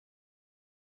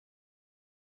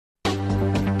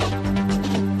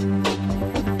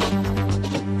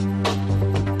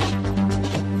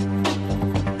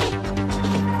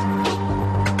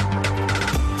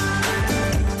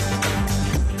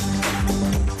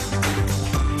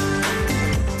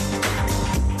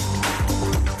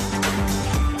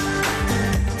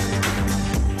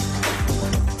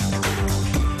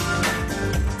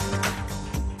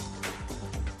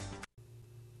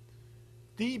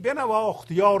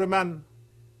بنواخت یار من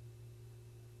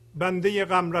بنده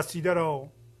غم رسیده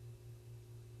را.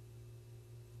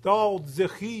 داد ز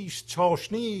خویش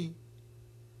چاشنی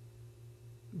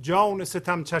جان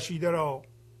ستم چشیده را.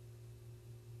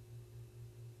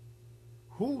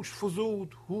 هوش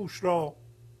فزود هوش را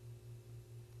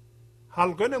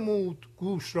حلقه نمود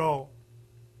گوش را.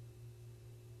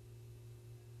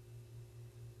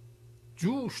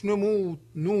 جوش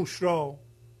نمود نوش را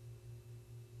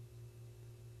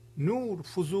نور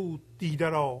فزود دیده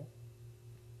را.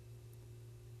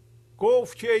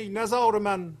 گفت که ای نزار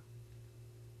من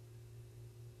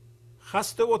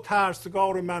خسته و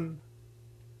ترسگار من.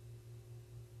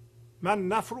 من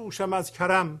نفروشم از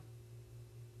کرم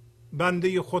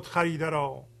بنده خود خریده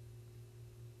را.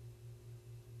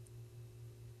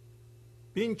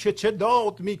 بین که چه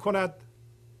داد می کند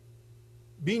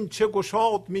بین چه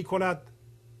گشاد می کند.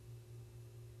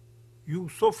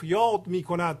 یوسف یاد می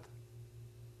کند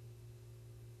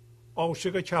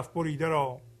عاشق کف بریده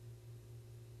را.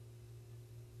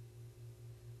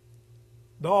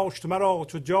 داشت مرا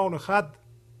چو جان خود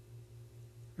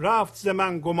رفت ز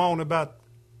من گمان بد.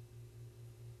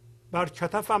 بر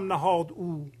کتفم نهاد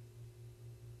او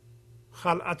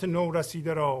خلعت نو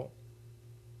رسیده را.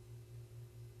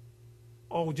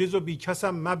 عاجز و بی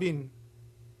کسم مبین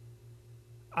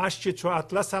اشک چو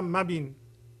اطلسم مبین.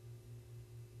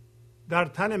 در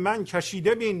تن من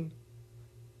کشیده بین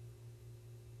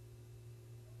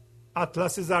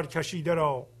اطلس زر کشیده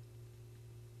را.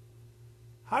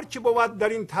 هر کی بود در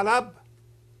این طلب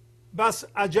بس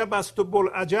عجب است و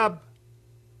بوالعجب.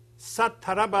 صد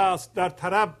طرب است در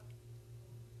طرب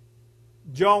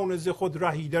جان ز خود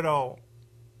رهیده را.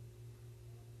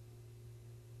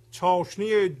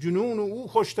 چاشنی جنون او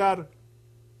خوشتر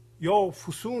یا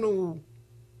فسون او.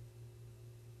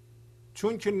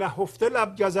 چون که نهفته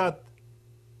لب گزد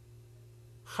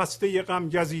خسته غم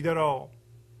گزیده را.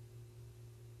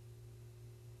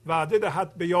 وعده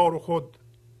دهد به یار خود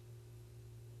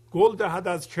گل دهد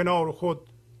از کنار خود.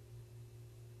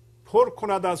 پر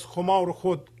کند از خمار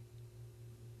خود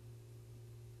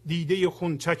دیده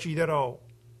خون چکیده را.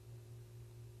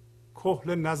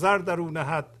 کحل نظر در او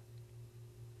نهد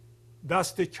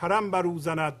دست کرم بر او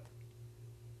زند.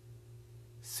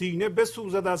 سینه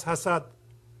بسوزد از حسد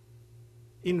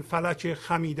این فلک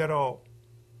خمیده را.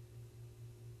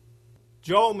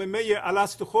 جام می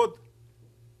الست خود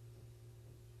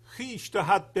خویش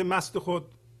دهد به مست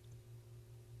خود.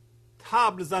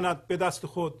 طبل زند به دست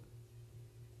خود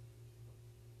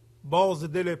باز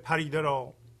دل پریده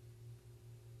را.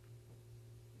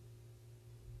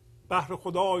 بهر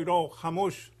خدای را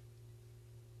خمش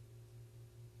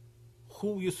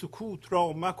خوی سکوت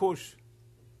را مکش.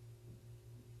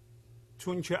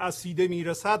 چون که عصیده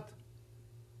میرسد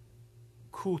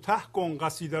کوته کن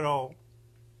قصیده را.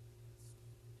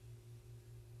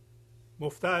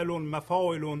 مفتعل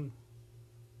مفاعل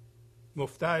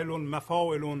مفتعل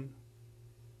مفاعل.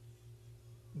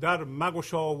 در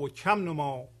مگشا و کم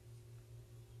نما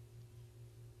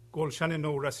گلشن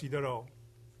نو رسیده را.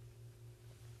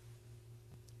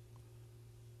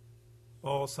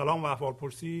 با سلام و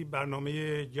احوالپرسی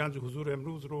برنامه گنج حضور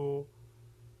امروز رو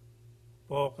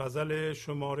با غزل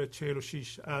شماره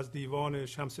 46 از دیوان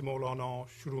شمس مولانا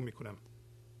شروع می کنم.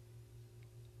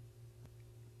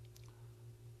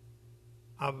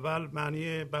 اول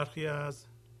معنی برخی از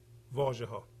واژه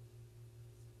ها.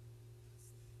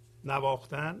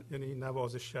 نواختن یعنی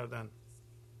نوازش کردن.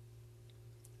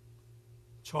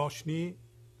 چاشنی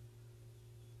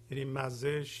یعنی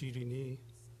مزه، شیرینی،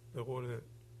 به قول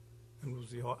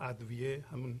امروزی ها ادویه،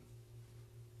 همون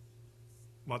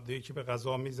ماده‌ای که به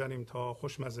غذا میزنیم تا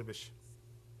خوشمزه بشه.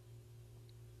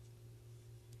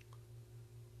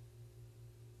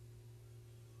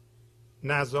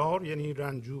 نزار یعنی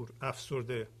رنجور،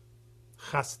 افسرده.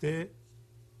 خسته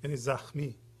یعنی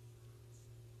زخمی.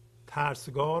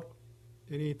 ترسگار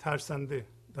یعنی ترسنده،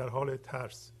 در حال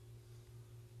ترس.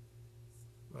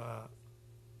 و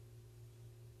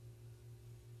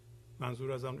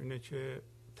منظور از آن اینه که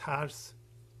ترس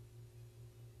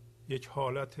یک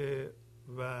حالت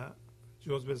و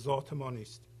جزء ذات ما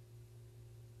نیست.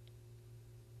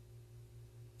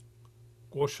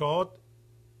 گشاد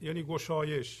یعنی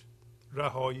گشایش،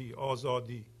 رهایی،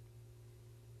 آزادی،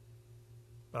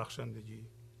 بخشندگی.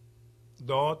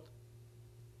 داد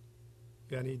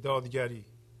یعنی دادگری،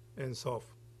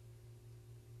 انصاف،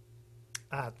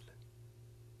 عدل.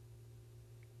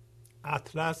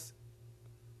 اطلس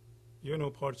یه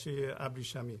نوع پارچه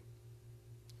ابریشمی.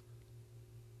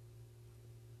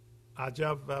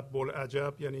 عجب و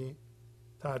بوالعجب یعنی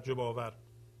تعجب آور.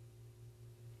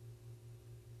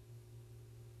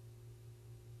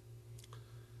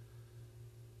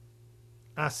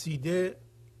 عصیده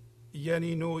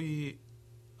یعنی نوعی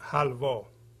حلوا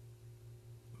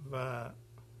و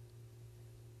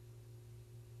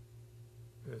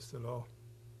به اصطلاح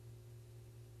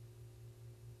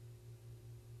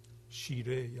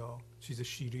شیره یا چیز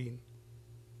شیرین،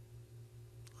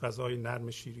 غذای نرم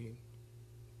شیرین.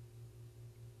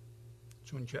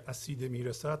 چون که عصیده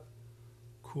میرسد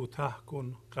کوته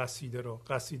کن قصیده را.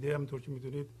 قصیده همونطور که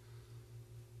میدونید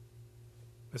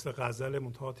مثل غزل،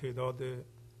 منتها تعداد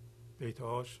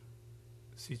بیتهاش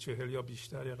 30-40 یا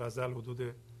بیشتر. یه غزل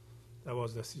حدود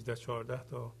 12-13-14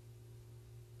 تا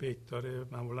بیت داره.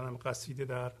 معمولا هم قصیده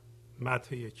در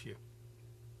متن یکیه.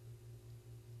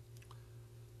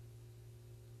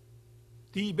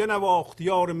 دی بنواخت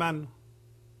یار من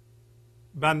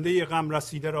بنده غم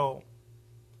رسیده را،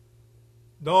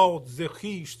 داد ز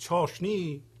خویش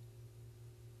چاشنی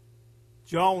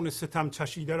جان ستم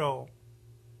چشیده را.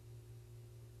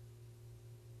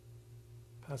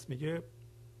 پس میگه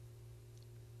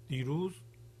دیروز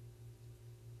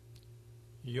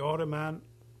یار من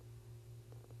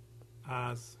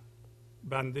از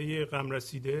بنده غم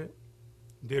رسیده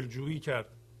دلجویی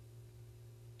کرد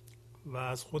و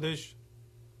از خودش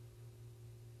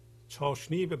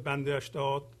چاشنی به بندهش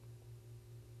داد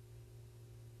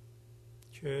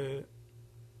که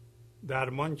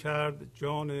درمان کرد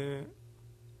جان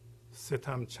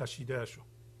ستم چشیده شو،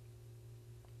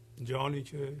 جانی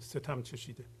که ستم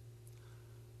چشیده.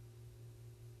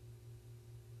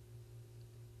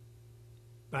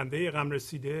 بنده غم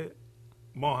رسیده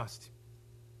ما هستیم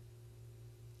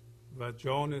و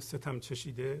جان ستم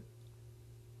چشیده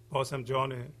باز هم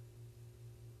جان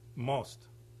ماست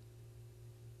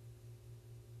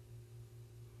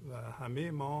و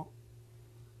همه ما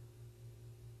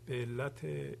به علت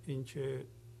اینکه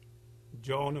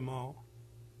جان ما،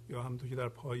 یا همونطور که در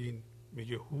پایین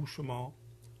میگه هوش ما،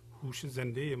 هوش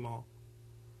زنده ما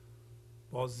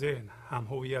با ذهن هم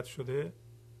هویت شده،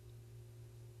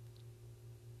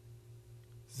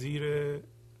 زیر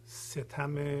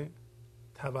ستم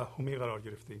توهمی قرار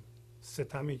گرفتیم.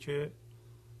 ستمی که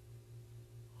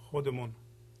خودمون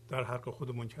در حق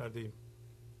خودمون کردیم.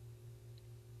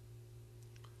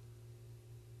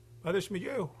 بعدش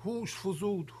میگه هوش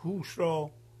فزود هوش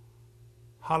را،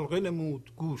 حلقه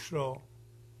نمود گوش را.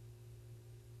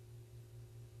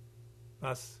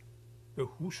 پس به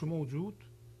هوش موجود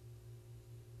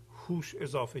هوش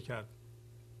اضافه کرد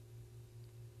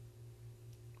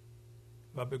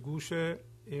و به گوش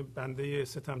این بنده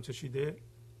ستم چشیده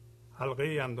حلقه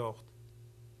ای انداخت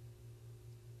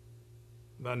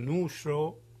و نوش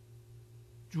رو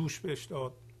جوش بهش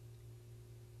داد.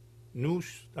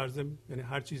 نوش در ضمن یعنی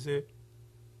هر چیز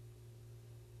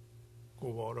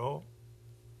گوارا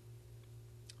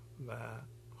و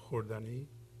خوردنی.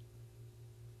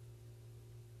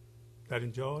 در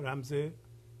اینجا رمز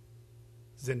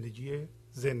زندگی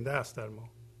زنده است در ما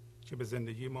که به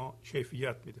زندگی ما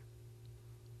کیفیت میده.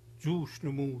 جوش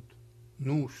نمود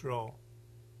نوش را،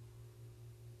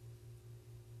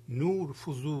 نور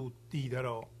فزود دیده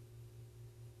را.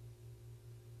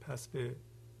 پس به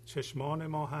چشمان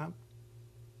ما هم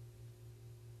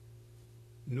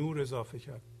نور اضافه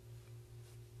کرد.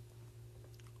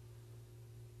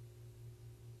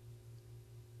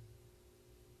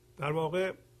 در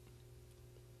واقع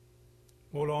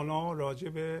مولانا راجع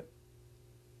به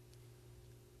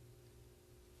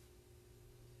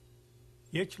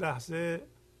یک لحظه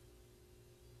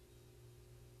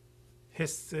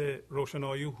حس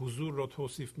روشنایی و حضور رو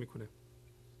توصیف میکنه.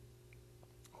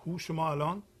 هوش ما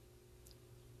الان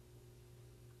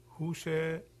هوش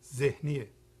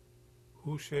ذهنیه،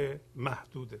 هوش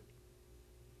محدوده.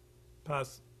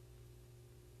 پس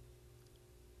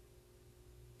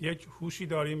یک هوشی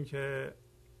داریم که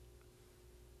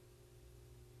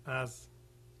از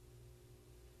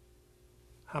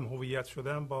هم هویت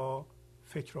شدن با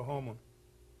فکرهامون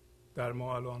در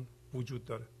ما الان وجود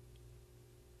داره.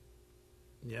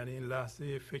 یعنی این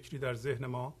لحظه فکری در ذهن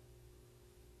ما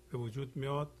به وجود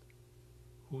میاد،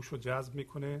 هوش رو جذب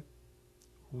میکنه،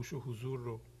 هوش و حضور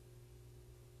رو.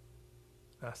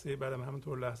 لحظه بعدم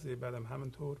همینطور، لحظه بعدم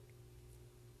همینطور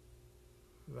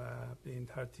و به این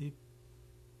ترتیب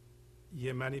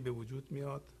یه منی به وجود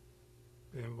میاد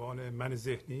به عنوان من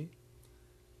ذهنی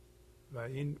و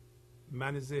این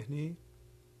من ذهنی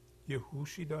یه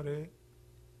هوشی داره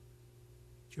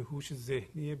که هوش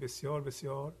ذهنی بسیار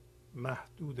بسیار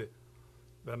محدوده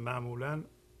و معمولا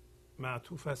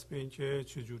معطوف است به اینکه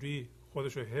چجوری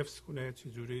خودش رو حفظ کنه،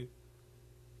 چجوری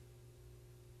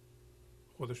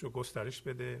خودش رو گسترش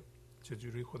بده،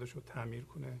 چجوری خودش رو تعمیر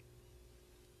کنه.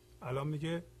 الان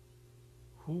میگه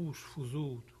هوش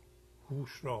فزود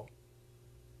هوش را،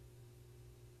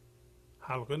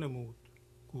 حلقه نمود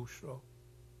گوش را.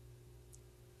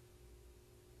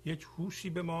 یک هوشی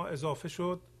به ما اضافه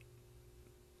شد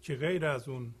که غیر از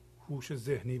اون هوش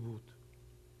ذهنی بود.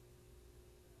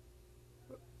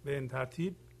 به این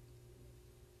ترتیب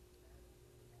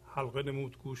حلقه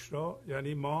نمود گوش را،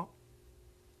 یعنی ما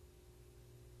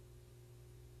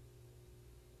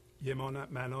یه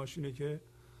معناش اینه که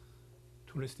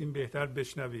تونستیم بهتر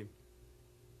بشنویم،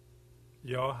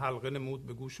 یا حلقه نمود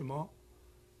به گوش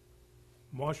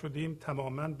ما شدیم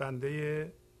تماما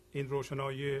بنده این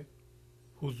روشنایی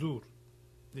حضور،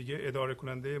 دیگه اداره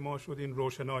کننده ما شد این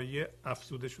روشنایی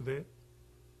افزوده شده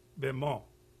به ما.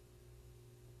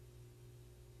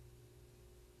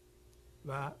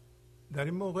 و در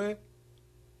این موقع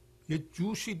یه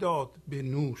جوشی داد به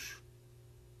نوش،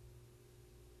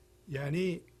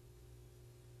 یعنی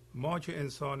ما که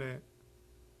انسان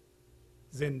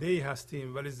زنده ای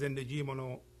هستیم ولی زندگی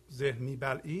منو ذهن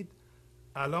میبلعید،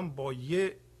 الان با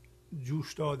یه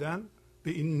جوش دادن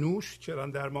به این نوش که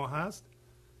الان در ما هست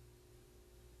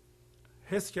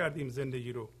حس کردیم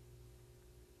زندگی رو.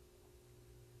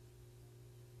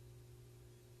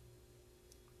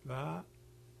 و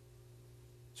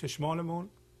چشمانمون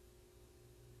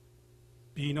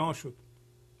بینا شد.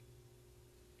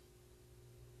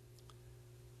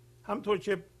 همطور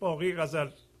که باقی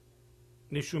غزل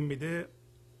نشون میده،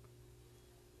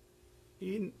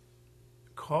 این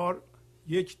کار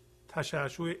یک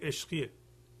تشعشع عشقیه.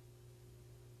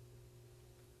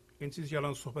 این چیزی که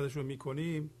الان صحبتش رو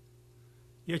میکنیم،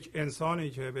 یک انسانی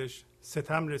که بهش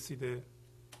ستم رسیده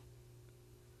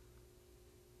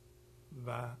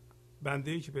و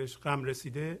بنده‌ای که بهش غم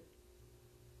رسیده،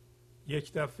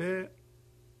 یک دفعه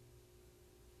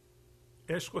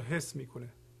عشق رو حس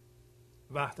میکنه،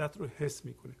 وحدت رو حس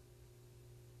میکنه،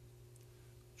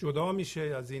 جدا میشه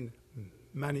از این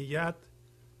منیت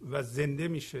و زنده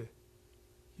میشه.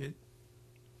 یه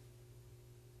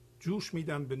جوش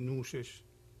میدن به نوشش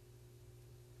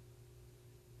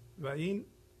و این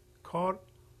کار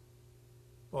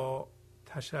با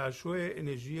تشعشع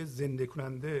انرژی زنده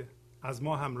کننده از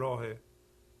ما همراهه.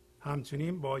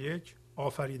 همچنین با یک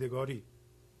آفریدگاری،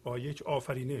 با یک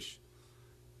آفرینش.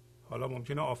 حالا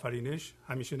ممکنه آفرینش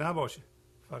همیشه نباشه،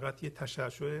 فقط یه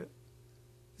تشعشع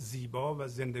زیبا و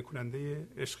زنده کننده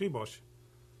عشقی باشه.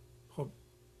 خب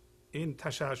این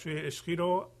تشعشع عشقی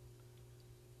رو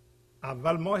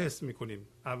اول ما حس میکنیم،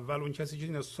 اول اون کسی که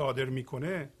اینو صادر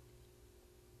میکنه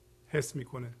حس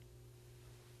میکنه.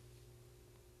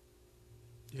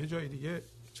 یه جای دیگه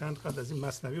چند خط از این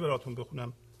مثنوی براتون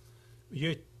بخونم.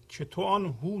 یه که تو آن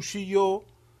هوشی و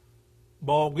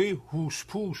باقی هوش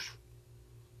پوش،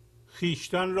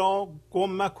 خیشتن را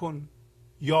گم مکن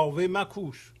یاوه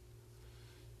مکوش.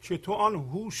 که تو آن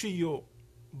هوشی و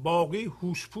باقی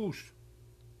هوش پوش،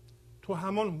 تو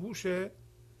همان هوش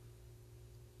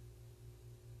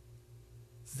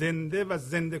زنده و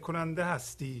زنده کننده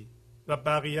هستی و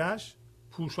بقیهش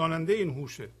پوشاننده این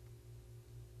هوشه.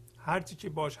 هرچی که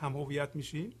باش هم هویت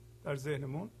میشیم در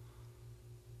ذهنمون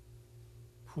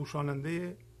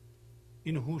پوشاننده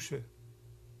این هوشه.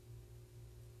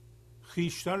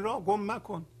 خیشتن را گم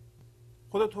مکن،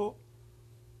 خودتو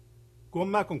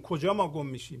گم مکن. کجا ما گم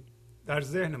میشیم؟ در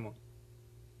ذهنمون.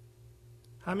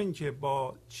 همین که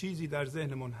با چیزی در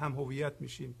ذهنمون هم هویت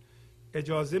میشیم،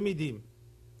 اجازه میدیم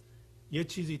یه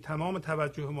چیزی تمام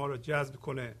توجه ما رو جذب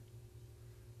کنه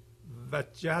و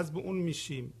جذب اون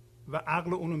میشیم و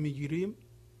عقل اونو میگیریم،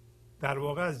 در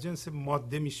واقع از جنس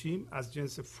ماده میشیم، از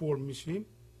جنس فرم میشیم،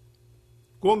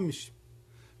 گم میشیم.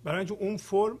 برای اینکه اون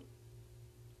فرم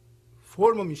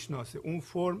رو میشناسه، اون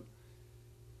فرم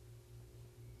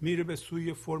میره به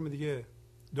سوی فرم دیگه،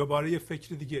 دوباره یه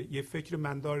فکر دیگه، یه فکر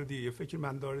مندار دیگه، یه فکر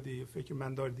مندار دیگه، یه فکر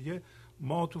مندار دیگه.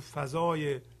 ما تو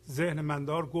فضای ذهن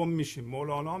مندار گم میشیم.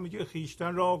 مولانا میگه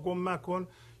خیشتن را گم مکن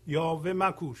یاوه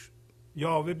مکوش.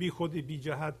 یاوه بی خودی، بی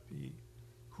جهت،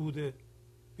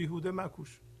 بیهوده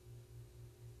مکوش.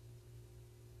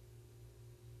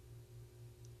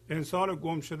 انسان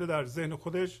گم شده در ذهن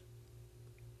خودش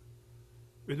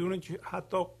بدون اینکه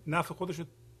حتی نفع خودش رو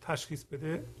تشخیص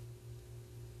بده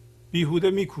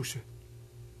بیهوده میکوشه.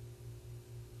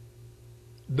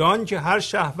 دان که هر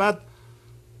شهوت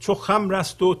چو خمر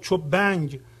است و چو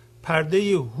بنگ،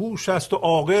 پرده هوش است و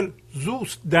عاقل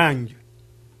زوست دنگ.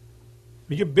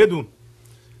 میگه بدون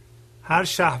هر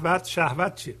شهوت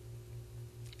چیه؟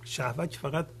 شهوت که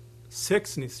فقط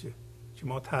سکس نیست که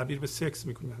ما تعبیر به سکس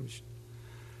میکنیم همیشه.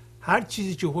 هر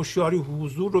چیزی که هوشیاری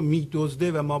حضور رو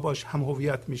میدزده و ما باش هم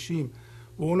هویت میشیم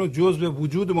و اونو جزء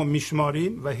وجود ما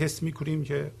میشماریم و حس میکنیم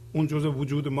که اون جزء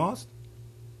وجود ماست،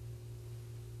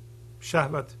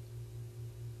 شهوت.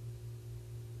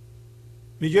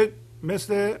 میگه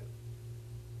مثل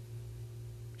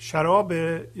شراب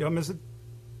یا مثل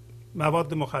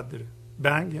مواد مخدره.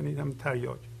 بنگ یعنی هم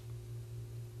تریاک.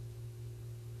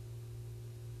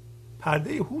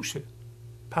 پرده هوشه.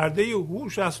 پرده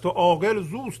هوش است و عاقل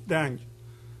زوست دنگ.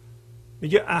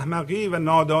 میگه احمقی و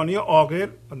نادانی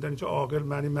عاقل، در اینجا عاقل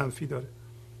معنی منفی داره،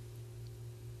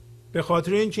 به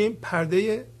خاطر اینکه این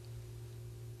پرده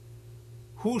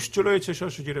هوش جلوی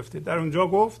چشاشو گرفته. در اونجا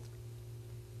گفت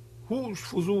هوش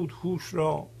فزود هوش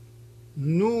را،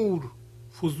 نور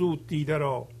فزود دیده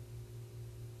را.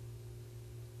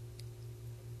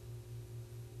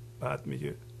 بعد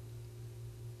میگه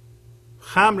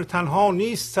خمر تنها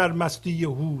نیست سرمستی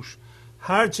هوش،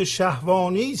 هرچه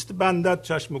شهوانی است بندد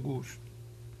چشم و گوش.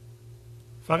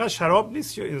 فقط شراب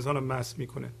نیست که انسان مست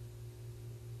میکنه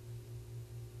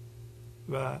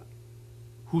و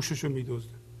هوششو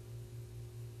میدزده.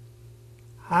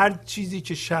 هر چیزی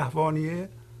که شهوانیه،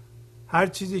 هر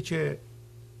چیزی که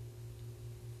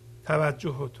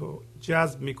توجه تو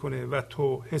جذب میکنه و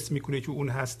تو حس میکنه که اون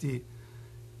هستی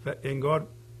و انگار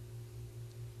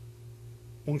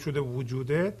اون شده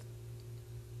وجودت،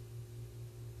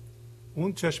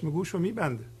 اون چشم گوش رو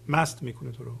میبنده، مست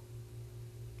میکنه تو رو.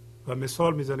 و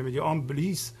مثال میزنه، میگه آن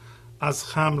بلیس از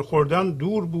خمر خوردن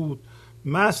دور بود،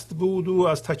 مست بود و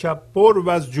از تکبر و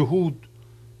از جهود.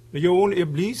 میگه اون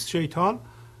ابلیس شیطان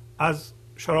از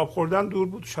شراب خوردن دور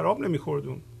بود، شراب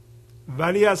نمیخوردون،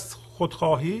 ولی از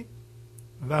خودخواهی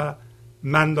و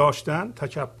من داشتن،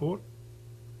 تکبر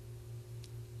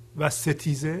و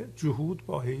ستیزه، جهود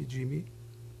با هی جیمی،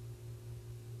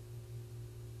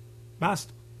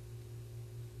 مست بود.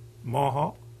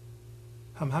 ماها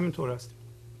هم همینطور هستیم.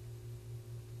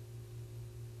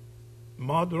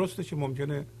 ما درسته که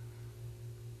ممکنه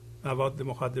مواد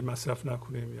مخدر مصرف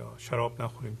نکنیم یا شراب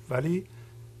نخوریم، ولی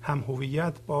هم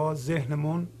هویت با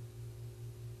ذهنمون،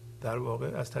 در واقع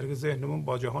از طریق ذهنمون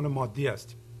با جهان مادی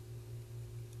هستیم.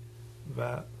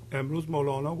 و امروز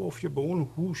مولانا گفت که به اون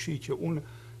هوشی که اون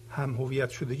هم هویت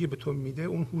شدگی به تو میده،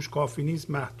 اون هوش کافی نیست،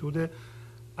 محدوده.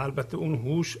 البته اون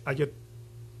هوش اگر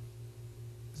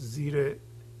زیر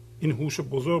این هوش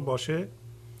بزرگ باشه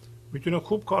میتونه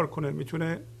خوب کار کنه،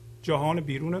 میتونه جهان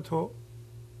بیرون تو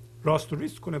راست و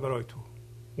ریست کنه برای تو.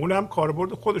 اون هم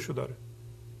کاربرد خودشو داره،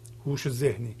 هوش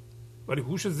ذهنی. ولی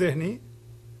هوش ذهنی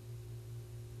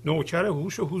نوکر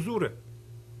هوش حضوره،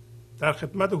 در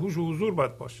خدمت هوش حضور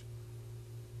باید باشه.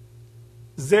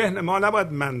 ذهن ما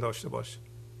نباید من داشته باشه.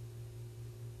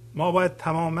 ما باید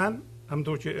تماما،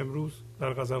 همونطور که امروز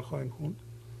در غزل خواهیم خوند،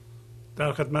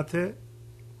 در خدمت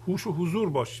هوش و حضور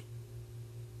باشیم.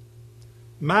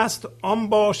 مست آن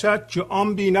باشد که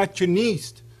آن بیند که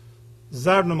نیست،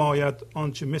 زر نماید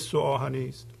آنچه مس و آهنی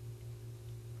است.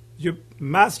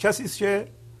 مست کسی است که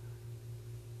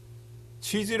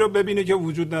چیزی رو ببینه که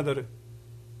وجود نداره.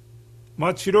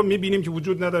 ما چی رو میبینیم که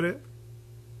وجود نداره؟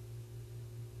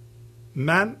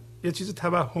 من یه چیز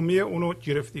توهمی اونو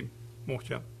گرفتیم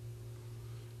محکم.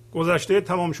 گذشته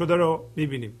تمام شده رو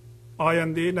میبینیم،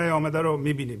 آینده نیامده رو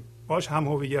میبینیم، باش هم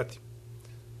هویتیم.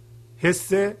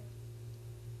 حس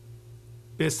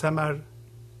به ثمر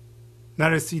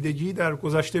نرسیدگی در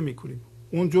گذشته میکنیم،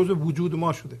 اون جزء وجود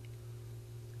ما شده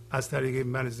از طریق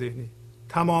من ذهنی.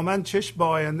 تماما چشم به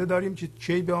آینده داریم که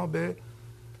کی به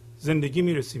زندگی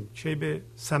میرسیم، کی به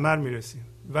ثمر میرسیم،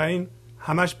 و این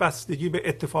همش بستگی به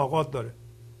اتفاقات داره.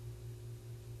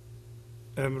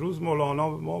 امروز مولانا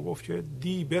به ما گفت که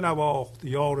دی بنواخت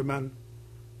یار من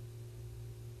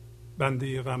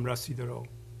بنده غم رسیده را،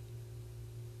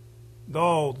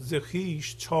 داد ز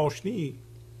خویش چاشنی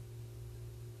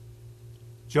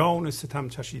جان ستم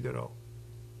چشیده را.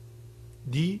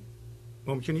 دی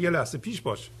ممکنه یه لحظه پیش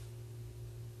باشه،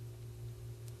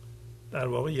 در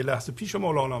واقع یه لحظه پیش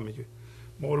مولانا میگه.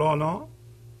 مولانا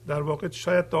در واقع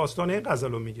شاید داستان این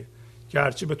غزل رو میگه،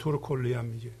 گرچه به طور کلی هم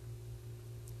میگه.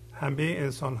 همه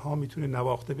انسان ها میتونه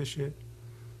نواخته بشه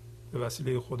به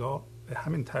وسیله خدا، به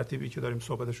همین ترتیبی که داریم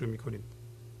صحبتش رو میکنیم.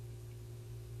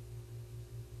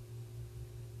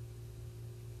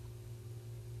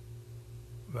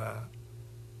 و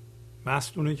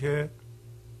مستونه که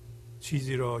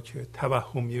چیزی را که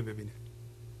توهمیه ببینه،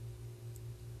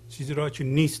 چیزی را که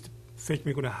نیست فکر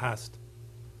میکنه هست،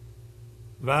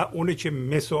 و اونی که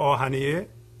مس و آهنیه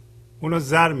اونو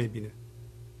زر میبینه،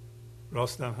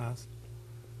 راست هم هست.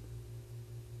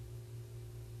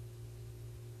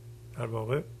 در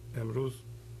واقع امروز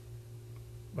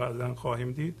بعضا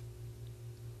خواهیم دید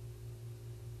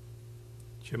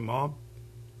که ما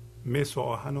مس و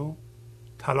آهن و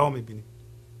طلا میبینیم،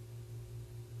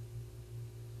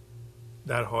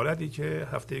 در حالتی که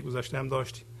هفته گذشته هم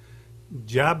داشتیم.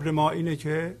 جبر ما اینه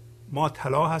که ما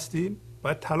طلا هستیم،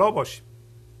 باید طلا باشیم.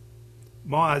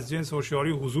 ما از جنس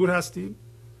هوشیاری حضور هستیم،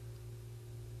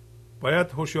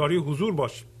 باید هوشیاری حضور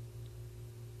باشیم.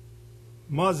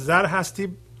 ما زر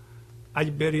هستیم،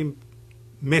 اگه بریم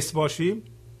مس باشیم،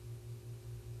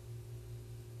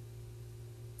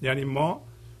 یعنی ما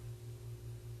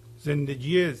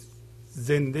زندگی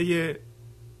زنده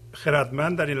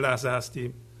خردمند در این لحظه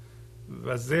هستیم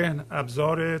و ذهن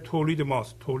ابزار تولید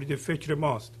ماست، تولید فکر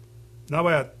ماست.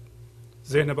 نباید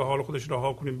ذهن به حال خودش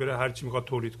رها کنیم بره هر چی میخواد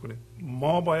تولید کنه.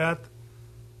 ما باید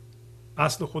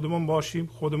اصل خودمون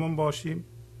باشیم،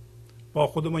 با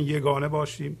خودمون یگانه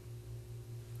باشیم،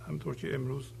 همطور که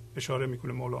امروز اشاره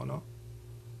میکنه مولانا،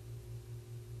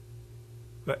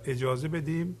 و اجازه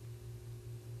بدیم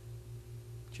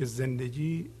که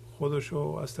زندگی خودشو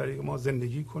از طریق ما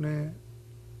زندگی کنه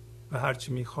و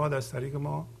هرچی میخواد از طریق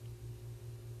ما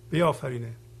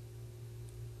بیافرینه.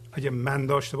 اگه من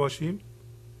داشته باشیم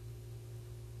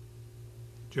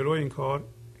جلو این کار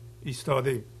ایستاده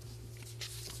ایم.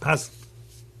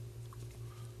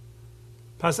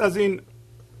 پس از این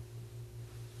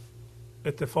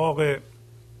اتفاق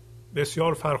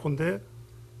بسیار فرخنده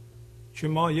که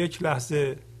ما یک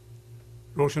لحظه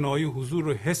روشنایی حضور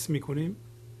رو حس میکنیم،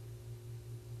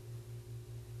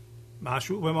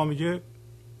 معشوق به ما میگه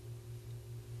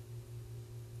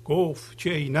گفت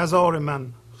که ای نزار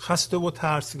من خسته و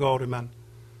ترسگار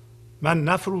من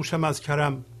نفروشم از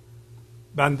کرم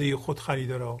بنده خود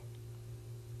خریده را.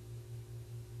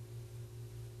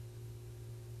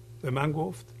 به من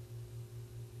گفت.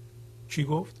 کی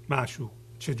گفت؟ معشوق.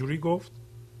 چجوری گفت؟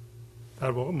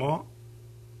 در واقع ما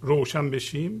روشن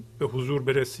بشیم، به حضور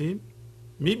برسیم،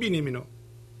 میبینیم اینو.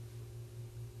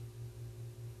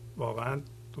 واقعا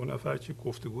دو نفر که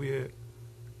گفتگوی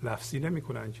لفظی نمی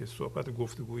کنن، که صحبت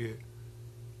گفتگوی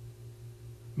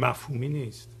مفهومی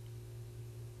نیست،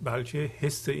 بلکه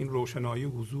حس این روشنایی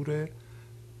حضوره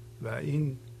و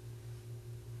این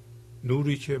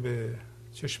نوری که به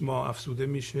چشم ما افزوده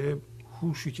میشه،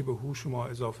 هوشی که به هوش ما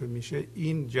اضافه میشه،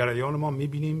 این جریان ما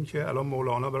میبینیم که الان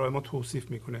مولانا برای ما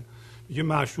توصیف میکنه. میگه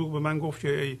معشوق به من گفت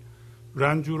که ای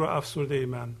رنجور و افسرده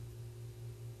من،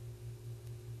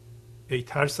 ای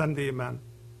ترسنده من،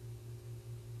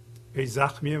 ای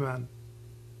زخمی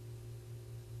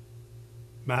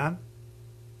من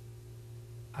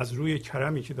از روی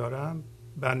کرمی که دارم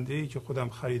بنده‌ای که خودم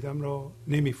خریدم را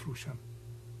نمیفروشم.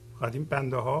 قدیم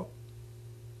بنده ها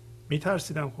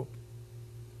میترسیدن، خب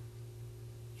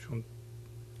چون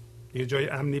یه جای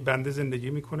امنی بنده زندگی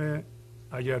میکنه،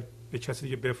 اگر به کسی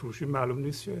دیگه بفروشیم معلوم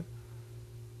نیست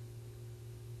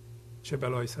چه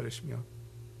بلایی سرش میاد.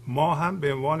 ما هم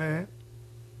به عنوان،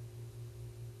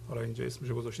 حالا اینجا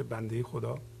اسمش گذاشته بنده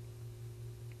خدا،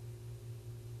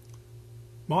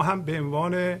 ما هم به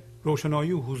عنوان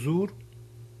روشنایی و حضور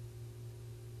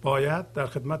باید در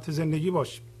خدمت زندگی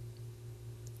باشیم.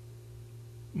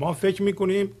 ما فکر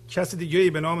میکنیم کسی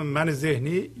دیگه به نام من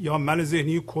ذهنی یا من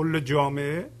ذهنی کل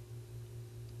جامعه،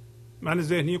 من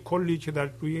ذهنی کلی که در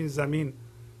روی این زمین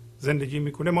زندگی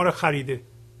میکنه ما رو خریده،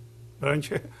 برای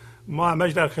اینکه ما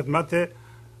همش در خدمت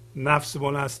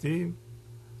نفسمون هستیم.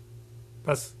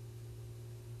 پس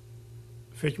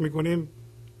فکر میکنیم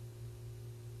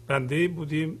بنده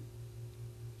بودیم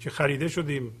که خریده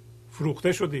شدیم،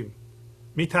 فروخته شدیم،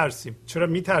 میترسیم. چرا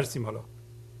میترسیم حالا؟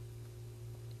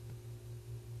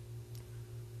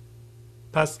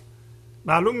 پس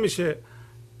معلوم میشه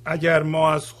اگر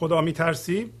ما از خدا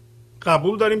میترسیم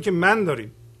قبول داریم که من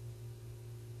داریم.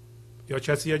 یا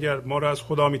کسی اگر ما رو از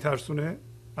خدا میترسونه،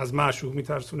 از معشوق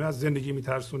میترسونه، از زندگی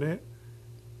میترسونه،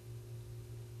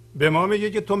 به ما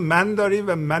میگه که تو من داری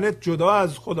و منت جدا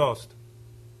از خداست.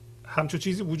 همچون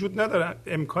چیزی وجود نداره،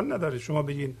 امکان نداره شما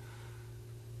بگین،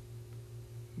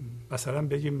 مثلا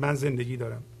بگیم من زندگی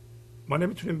دارم. ما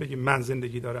نمیتونیم بگیم من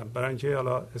زندگی دارم، برای اینکه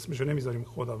حالا اسمشو نمیذاریم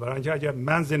خدا. برای اینکه اگر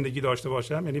من زندگی داشته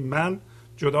باشم یعنی من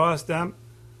جدا هستم،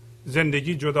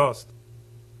 زندگی جداست.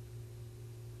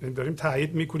 یعنی داریم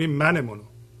تایید میکنیم منمونو.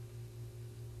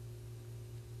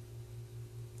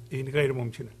 این غیر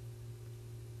ممکنه.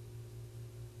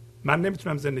 من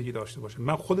نمیتونم زندگی داشته باشم،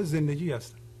 من خود زندگی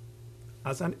هستم.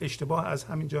 اصلا اشتباه از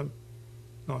همینجا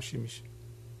ناشی میشه.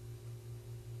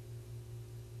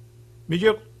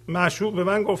 میگه معشوق به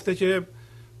من گفته که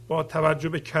با توجه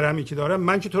به کرمی که دارم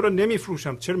من که تو رو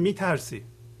نمیفروشم. چرا میترسی؟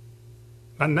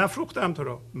 من نفروختم تو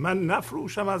رو، من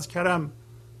نفروشم از کرم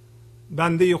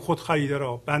بنده خود خریده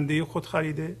را. بنده خود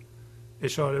خریده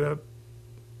اشاره به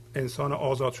انسان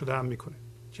آزاد شده هم میکنه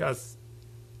که از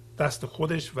دست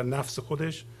خودش و نفس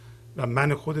خودش و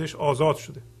من خودش آزاد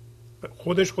شده.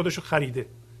 خودش رو خریده.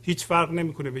 هیچ فرق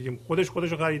نمیکنه بگیم خودش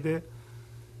رو خریده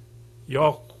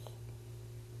یا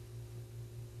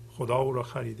خدا او را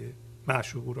خریده،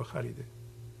 معشوق او را خریده.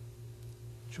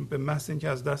 چون به محض اینکه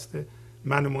از دست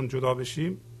منمون جدا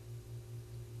بشیم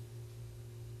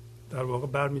در واقع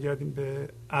برمیگردیم به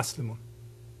اصلمون.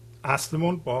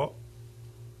 اصلمون با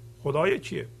خدای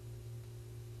کیه؟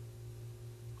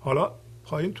 حالا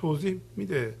پایین توضیح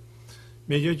میده،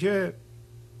 میگه که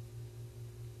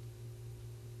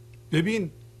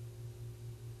ببین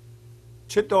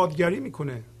چه دادگری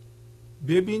میکنه،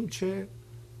 ببین چه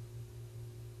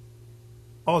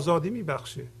آزادی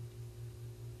میبخشه،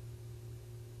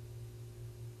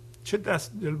 چه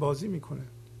دست دلبازی میکنه،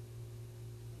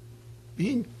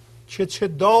 بین چه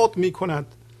داد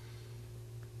میکند،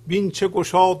 بین چه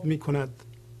گشاد میکند.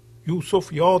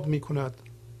 یوسف یاد میکند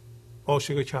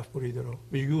عاشق کف بریده رو.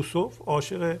 یوسف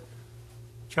عاشق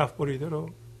کف بریده رو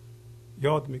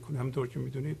یاد میکنه. همونطور که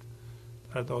میدونید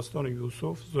در داستان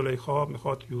یوسف، زلیخا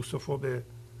میخواد یوسف رو به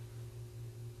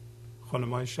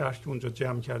خانمای شهر که اونجا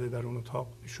جمع کرده در اون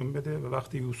اتاق نشون بده و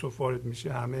وقتی یوسف وارد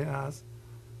میشه همه از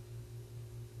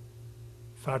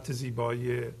فرط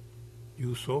زیبایی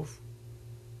یوسف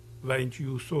و اینکه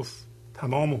یوسف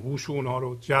تمام هوش اونها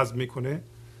رو جذب میکنه،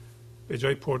 به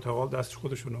جای پرتقال دست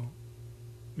خودشون رو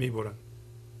میبرن.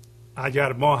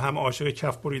 اگر ما هم عاشق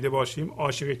کف بریده باشیم،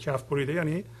 عاشق کف بریده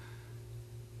یعنی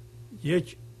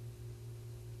یک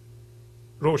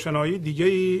روشنایی دیگه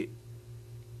ای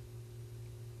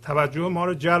توجه ما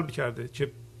رو جلب کرده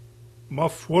که ما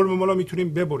فرم ما رو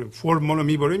میتونیم ببریم. فرم ما رو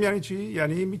میبریم یعنی چی؟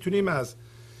 یعنی میتونیم از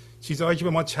چیزهایی که به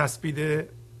ما چسبیده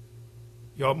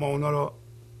یا ما اونا رو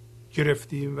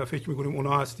گرفتیم و فکر میکنیم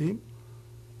اونا هستیم،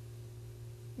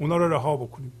 اونا رو رها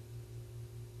بکنیم.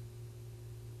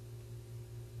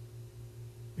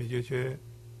 میگه که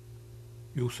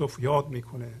یوسف یاد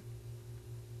میکنه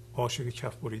عاشق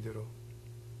کف بریده رو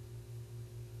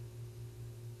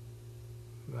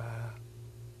و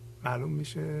معلوم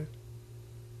میشه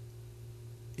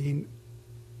این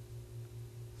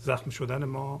زخم شدن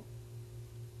ما،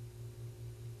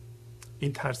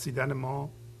 این ترسیدن ما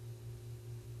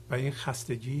و این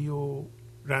خستگی و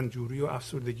رنجوری و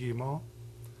افسردگی ما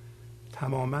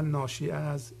تماما ناشی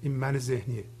از این من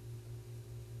ذهنیه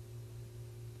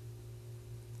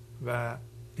و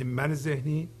این من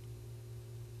ذهنی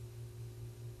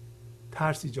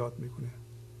ترس ایجاد میکنه.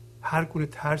 هر گونه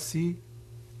ترسی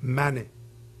منه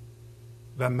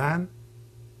و من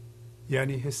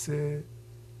یعنی حس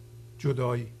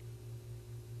جدایی،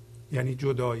 یعنی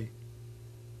جدایی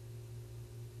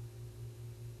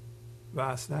و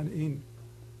اصلا این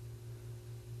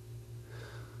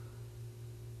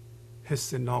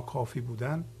حس ناکافی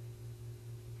بودن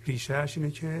ریشهش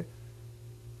اینه که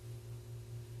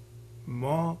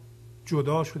ما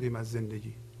جدا شدیم از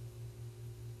زندگی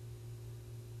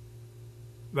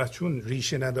و چون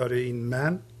ریشه نداره این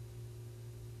من،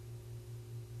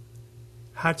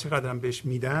 هر چقدر هم بهش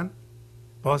میدن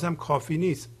بازم کافی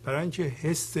نیست، برای اینکه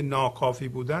حس ناکافی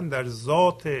بودن در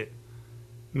ذات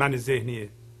من ذهنیه.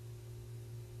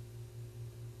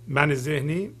 من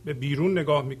ذهنی به بیرون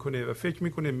نگاه میکنه و فکر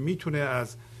میکنه میتونه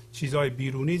از چیزهای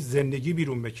بیرونی زندگی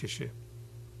بیرون بکشه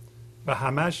و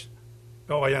همش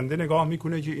به آینده نگاه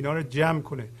میکنه که اینا رو جمع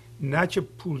کنه. نه که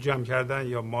پول جمع کردن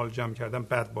یا مال جمع کردن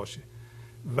بد باشه،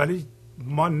 ولی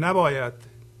ما نباید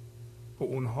به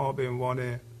اونها به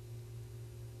عنوان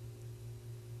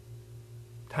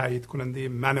تایید کننده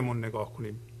منمون نگاه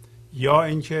کنیم یا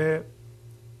اینکه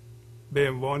به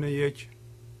عنوان یک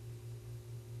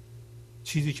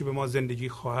چیزی که به ما زندگی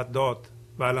خواهد داد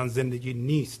و الان زندگی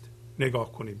نیست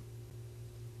نگاه کنیم.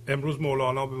 امروز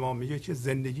مولانا به ما میگه که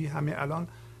زندگی همه الان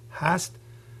هست،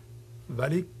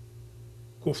 ولی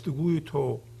گفتگوی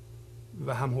تو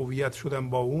و هم هویت شدن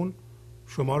با اون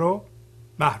شما رو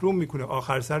محروم میکنه.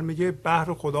 آخر سر میگه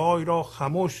بحر خدای را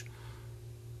خموش،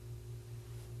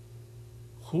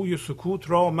 خوی سکوت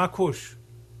را مکش،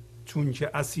 چون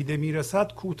که اسیده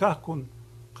میرسد کوته کن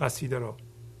قصیده را.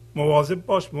 مواظب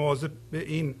باش، مواظب به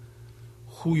این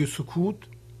خوی سکوت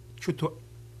که تو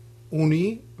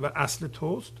اونی و اصل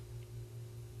توست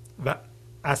و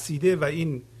اسیده و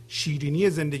این شیرینی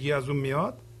زندگی از اون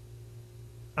میاد.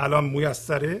 الان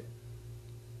میسره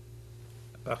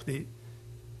وقتی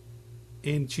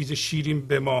این چیز شیرین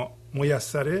به ما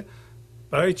میسره،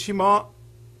 برای چی ما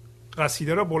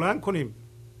قصیده را بلند کنیم؟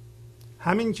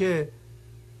 همین که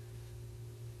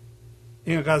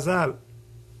این غزل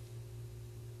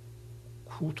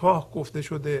کوتاه گفته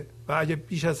شده و اگه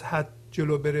بیش از حد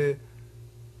جلو بره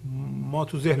ما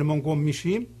تو ذهنمون گم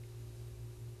میشیم،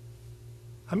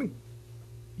 همین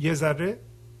یه ذره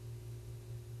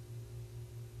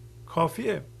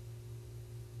کافیه.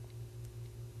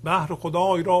 بحر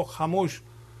خدای را خموش،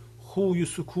 خوی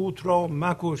سکوت را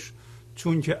مکش،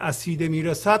 چون که اسیده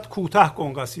میرسد کوته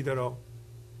کن قصیده را.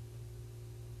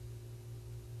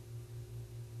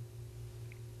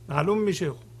 معلوم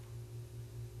میشه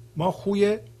ما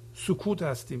خوی سکوت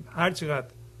هستیم. هر چقدر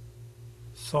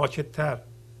ساکتتر،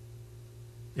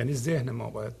 یعنی ذهن ما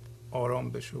باید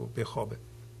آرام بشه و بخوابه.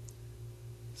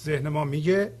 ذهن ما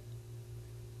میگه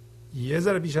یه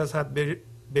ذره بیش از حد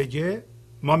بگه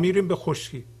ما میریم به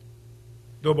خشکی.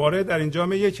 دوباره در اینجا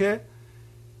میگه که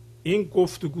این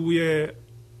گفتگوی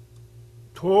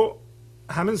تو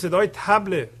همین صدای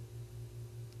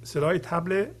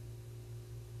طبل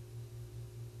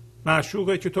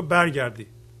معشوقه که تو برگردی.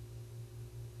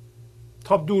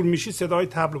 تا دور میشی صدای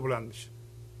طبل بلند میشه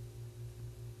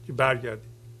که برگردی.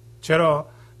 چرا؟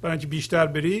 برای اینکه بیشتر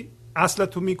بری اصل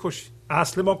تو میکشی.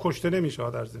 اصل ما کشته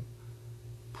نمیشه، در ضمن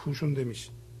پوشونده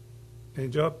میشه.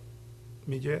 اینجا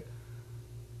میگه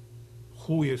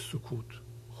خوی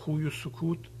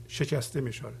سکوت شکسته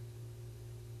میشاره.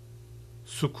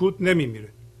 سکوت نمیمیره،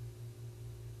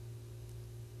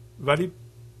 ولی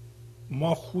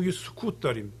ما خوی سکوت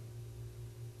داریم.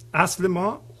 اصل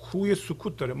ما خوی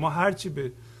سکوت داره. ما هرچی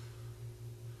به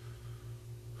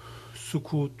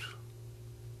سکوت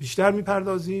بیشتر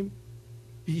میپردازیم،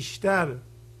 بیشتر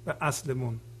به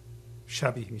اصلمون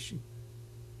شبیه میشیم،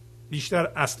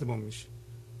 بیشتر اصلمون میشیم،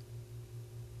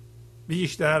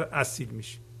 بیشتر اصیل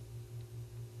میشیم،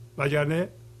 وگرنه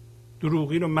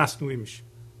دروغین و مصنوعی میشیم.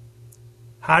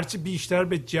 هرچی بیشتر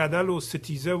به جدل و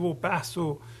ستیزه و بحث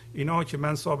و اینا که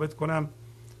من ثابت کنم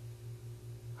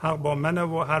حق با منه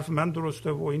و حرف من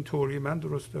درسته و این توری من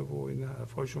درسته و این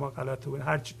حرفای شما غلطه و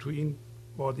هرچی تو این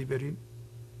وادی بریم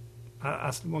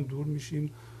اصلمون دور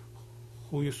میشیم،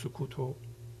 خوی سکوت رو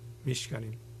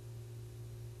میشکنیم.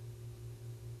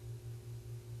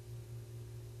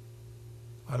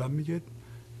 الان میگه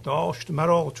داشت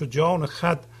مرا چو جان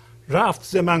خود، رفت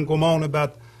ز من گمان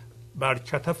بد، بر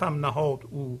کتفم نهاد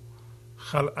او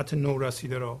خلعت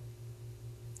نورسیده را.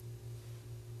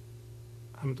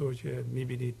 همونطور که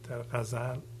میبینید در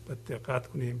غزل، به دقت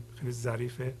کنیم خیلی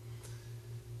ظریفه،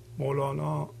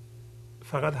 مولانا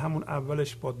فقط همون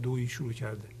اولش با دویی شروع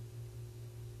کرده.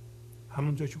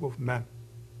 همونجا که گفت من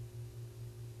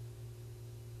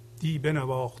دی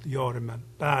بنواخت یار من،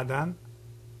 بعدن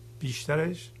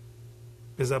بیشترش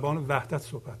به زبان وحدت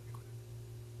صحبت میکنه.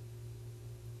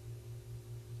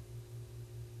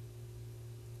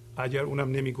 اگر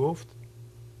اونم نمیگفت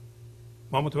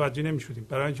ما متوجه نمیشدیم،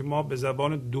 برای اینکه ما به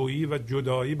زبان دویی و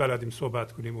جدایی بلدیم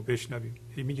صحبت کنیم و بشنویم.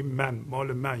 میگه من،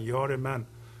 مال من، یار من،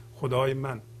 خدای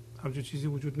من، همچون چیزی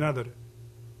وجود نداره،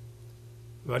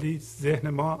 ولی ذهن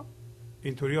ما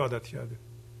اینطوری عادت کرده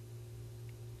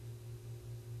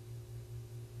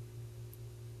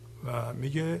و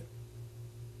میگه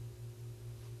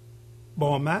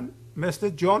با من مثل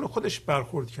جان خودش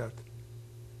برخورد کرد.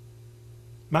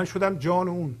 من شدم جان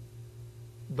اون.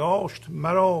 داشت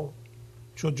مرا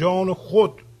چو جان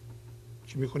خود،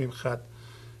 که میکنیم خد،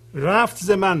 رفت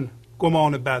ز من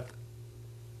گمان بد.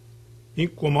 این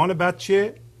گمان بد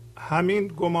چیه؟ همین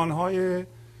گمانهای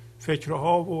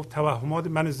فکرها و توهمات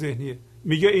من ذهنیه.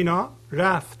 میگه اینا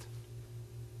رفت.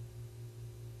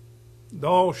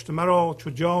 داشت مرا چو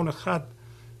جان خود،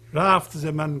 رفت ز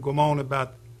من گمان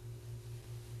بد،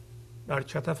 بر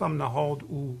کتفم نهاد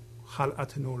او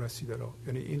خلعت نورسیده را.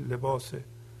 یعنی این لباس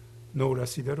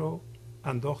نورسیده رو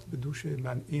انداخت به دوش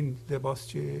من. این لباس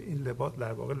چیه؟ این لباس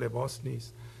در واقع لباس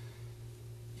نیست،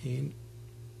 این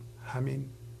همین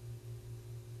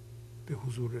به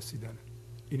حضور رسیدنه.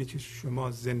 اینه که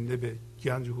شما زنده به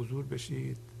گنج حضور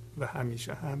بشید و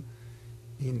همیشه هم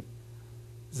این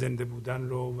زنده بودن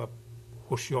رو و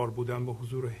هوشیار بودن به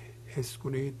حضور رو حس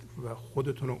کنید و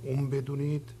خودتون رو اون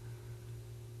بدونید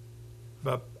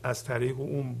و از طریق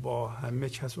اون با همه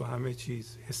کس و همه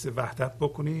چیز حس وحدت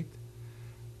بکنید.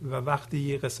 و وقتی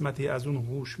یه قسمتی از اون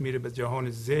هوش میره به جهان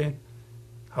ذهن،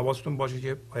 حواستون باشه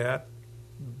که باید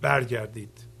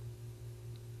برگردید.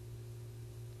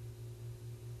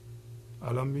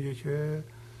 الان میگه که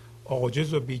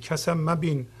عاجز و بیکسم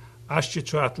مبین، اشک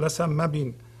چو اطلسم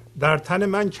مبین، در تن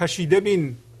من کشیده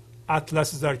بین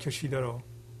اطلس زر کشیده را.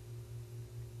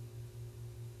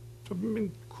 تو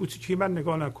ببین کوچیکی من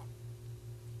نگاه نکن،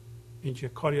 این که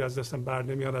کاری از دستم بر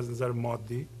نمیاد از نظر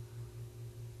مادی،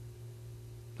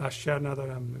 لشکر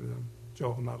ندارم، نمیدونم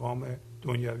جاه و مقام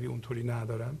دنیوی اونطوری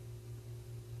ندارم،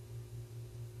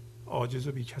 عاجز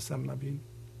و بیکسم مبین.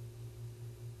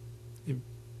 این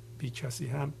بیکسی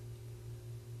هم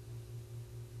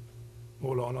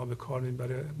مولانا به کار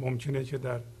میبره. ممکنه که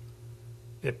در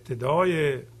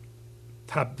ابتدای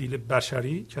تبدیل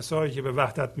بشری کسایی که به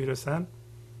وحدت میرسن،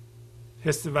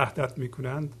 حس وحدت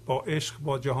میکنند، با عشق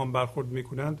با جهان برخورد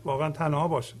میکنند، واقعا تنها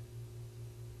باشن.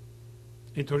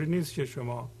 اینطوری نیست که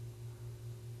شما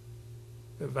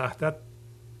به وحدت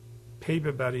پی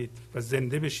ببرید و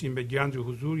زنده بشین به گنج و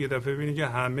حضور، یه دفعه ببینید که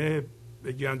همه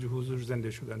به گنج حضور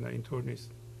زنده شدن. نه، اینطور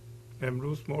نیست.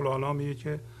 امروز مولانا میگه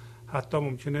که حتی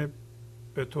ممکنه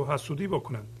به تو حسودی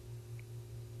بکنند.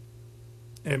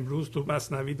 امروز تو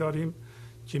مثنوی داریم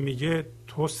که میگه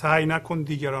تو سعی نکن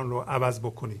دیگران رو عوض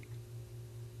بکنی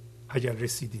اگر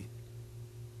رسیدی.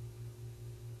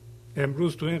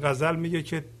 امروز تو این غزل میگه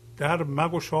که در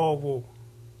مگشا و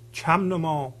کم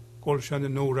نما گلشن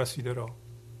نو رسیده را.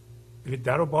 یعنی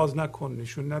در رو باز نکن،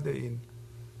 نشون نده این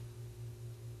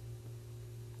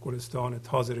گلستان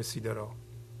تازه رسیده را.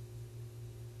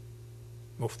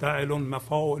 مفتعل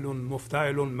مفاعل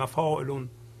مفتعل مفاعل،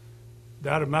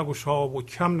 در مگشا و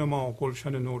کم نما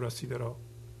گلشن نو رسیده را.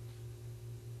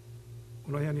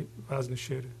 اونا یعنی وزن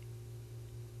شعر.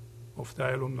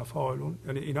 مفتعل مفاعل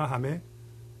یعنی اینا همه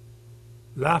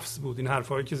لفظ بود. این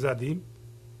حرفایی که زدیم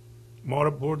ما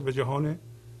رو برد به جهان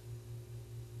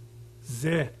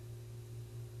ذهن.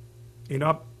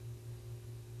 اینا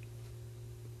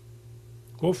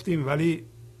گفتیم ولی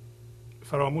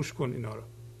فراموش کن اینا رو.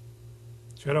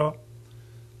 چرا؟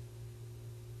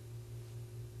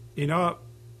 اینا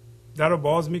در رو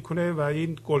باز میکنه و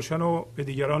این گلشن رو به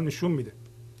دیگران نشون میده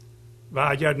و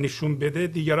اگر نشون بده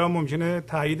دیگران ممکنه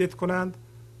تاییدت کنند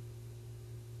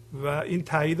و این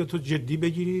تایید تو جدی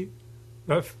بگیری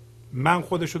و من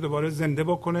خودش رو دوباره زنده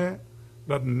بکنه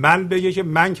و من بگه که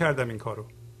من کردم این کارو.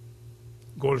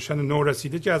 گلشن نو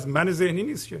رسیده که از من ذهنی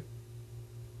نیست که،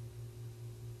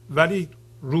 ولی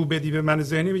رو بدی به من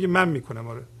ذهنی میگه من میکنم.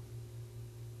 آره.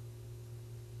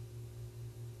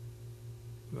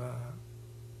 و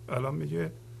الان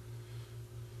میگه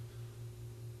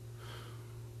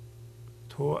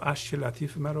تو اشک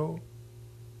لطیف من رو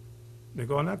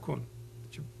نگاه نکن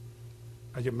که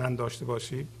اگه من داشته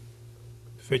باشی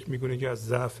فکر میکنی که از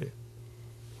ضعفه.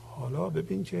 حالا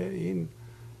ببین که این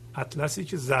اطلسی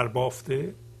که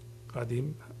زربافته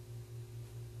قدیم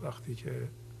وقتی که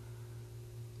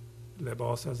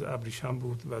لباس از ابریشم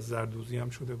بود و زردوزی هم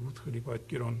شده بود، خیلی باید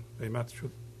گران قیمت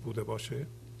شد بوده باشه،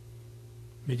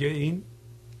 میگه این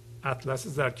اطلس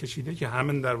زرکشیده که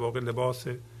همین در واقع لباس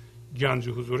گنج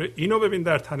حضوره، اینو ببین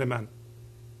در تن من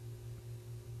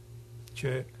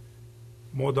که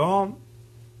مدام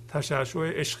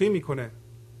تشعشع عشقی میکنه،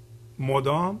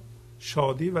 مدام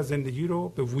شادی و زندگی رو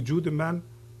به وجود من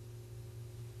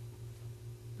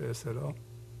به اصطلاح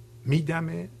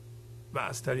میدمه و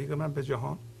از طریق من به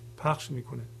جهان پخش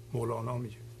میکنه. مولانا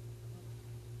میگه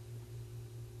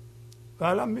و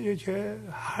الان میگه که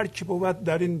هر کی بود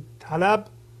در این طلب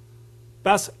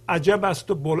بس عجب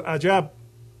است و بلعجب،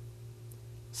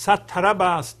 صد طرب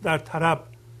است در طرب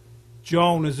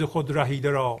جان ز خود رهیده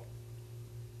را.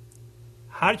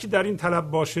 هر کی در این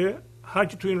طلب باشه، هر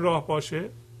کی تو این راه باشه،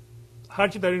 هر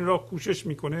کی در این راه کوشش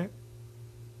میکنه،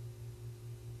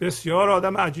 بسیار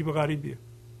آدم عجیب و غریبیه.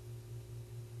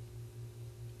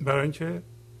 برای اینکه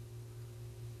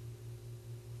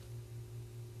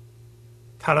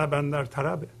طلب اندر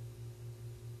طلبه.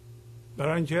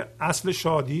 برای اینکه اصل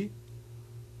شادی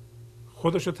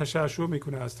خودش رو تشعشع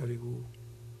میکنه از طریق او.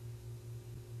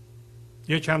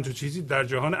 یک همچون چیزی در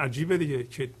جهان عجیبه دیگه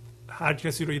که هر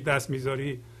کسی رو یه دست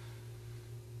میذاری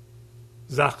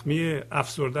زخمی،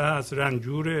 افسرده است،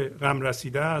 رنجور، غم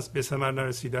رسیده است، به ثمر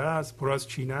نرسیده است، پر از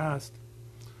کینه است،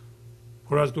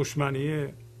 پر از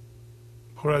دشمنیه،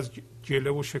 پر از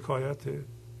گله و شکایت.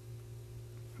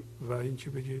 و این که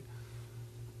بگی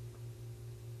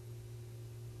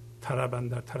طرب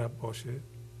اندر طرب باشه،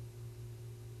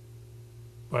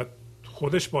 باید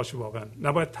خودش باشه واقعا،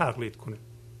 نباید تقلید کنه.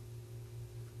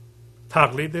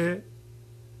 تقلید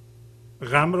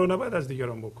غم رو نباید از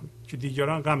دیگران بکنه که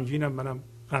دیگران غمگینم منم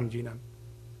غمگینم.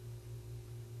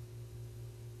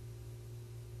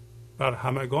 بر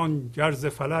همگان گرز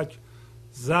فلک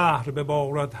زهر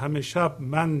ببارد همه شب،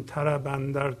 من طرب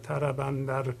اندر طرب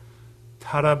اندر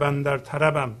طرب اندر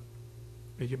طربم.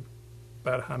 میگه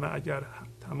بر همه اگر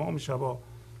تمام شبا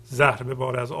زهر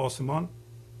بباره از آسمان،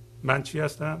 من چی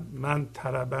هستم؟ من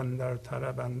طرب اندر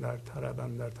طرب اندر طرب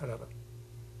اندر طربم.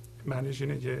 معنیش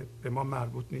اینه که به ما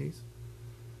مربوط نیست،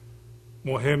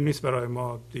 مهم نیست برای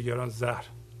ما دیگران زهر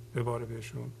بباره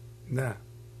بهشون. نه،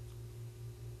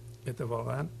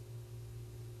 اتفاقا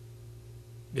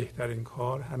بهترین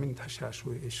کار همین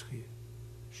تشعشع عشقیه.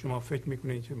 شما فکر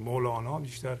میکنید که مولانا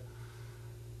بیشتر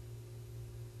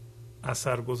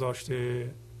اثر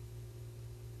گذاشته،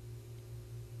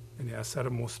 یعنی اثر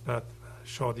مثبت و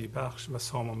شادی بخش و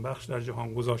سامان بخش در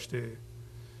جهان گذاشته،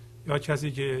 یا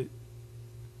کسی که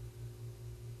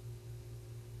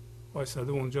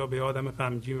وایساده اونجا به آدم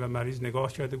غمگین و مریض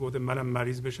نگاه کرده گفته منم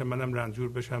مریض بشم، منم رنجور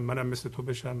بشم، منم مثل تو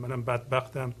بشم، منم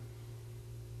بدبختم،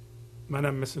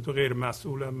 منم مثل تو غیر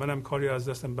مسئولم، منم کاری از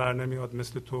دستم بر نمیاد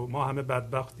مثل تو، ما همه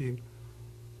بدبختیم،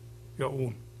 یا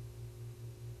اون.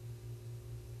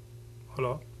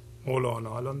 حالا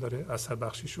مولانا الان داره اثر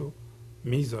بخشیشو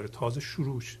میذاره، تازه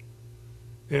شروعش.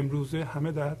 امروزه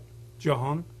همه در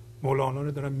جهان مولانا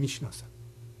رو دارن میشناسن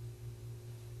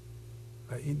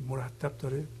و این مرتب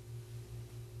داره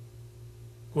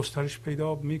گسترش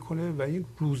پیدا میکنه و این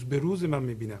روز به روز من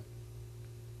میبینم.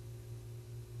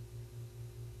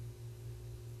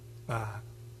 و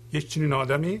یک چنین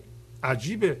آدمی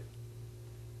عجیبه،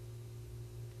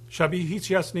 شبیه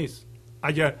هیچ کس نیست.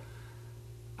 اگر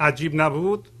عجیب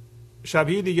نبود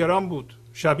شبیه دیگران بود،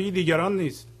 شبیه دیگران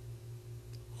نیست.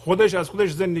 خودش از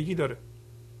خودش زندگی داره،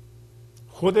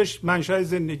 خودش منشأ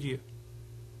زندگیه،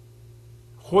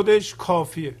 خودش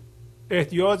کافیه،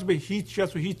 احتیاج به هیچ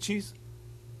کس و هیچ چیز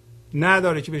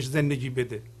نداره که بهش زندگی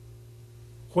بده.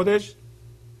 خودش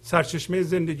سرچشمه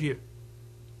زندگیه،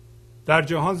 در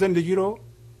جهان زندگی رو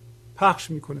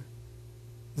پخش میکنه،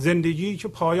 زندگی که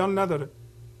پایان نداره.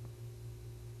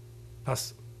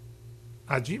 پس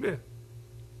عجیبه.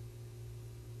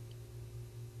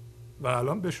 و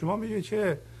الان به شما میگه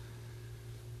که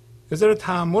یه ذره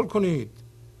تحمل کنید،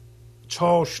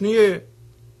 چاشنی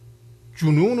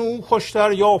جنون او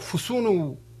خوشتر یا فسون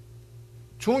او،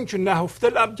 چون که نهفته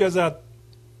لب گزد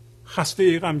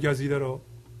خسته غم گزیده رو.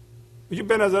 میگه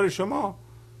به نظر شما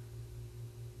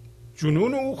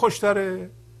جنون او خوشتره؟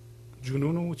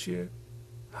 جنون او چیه؟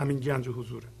 همین گنج و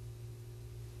حضوره.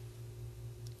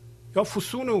 یا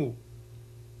فسون او؟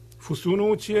 فسون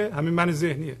او چیه؟ همین من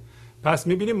ذهنیه. پس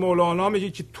میبینیم مولانا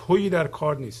میگه که تویی در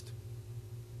کار نیست.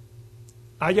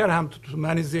 اگر هم تو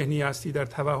من ذهنی هستی، در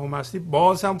توهم هستی،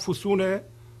 باز هم فسون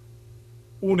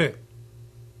اونه.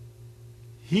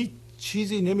 هیچ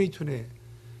چیزی نمیتونه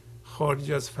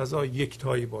خارج از فضا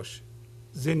یکتایی باشه.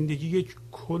 زندگی یک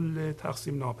کل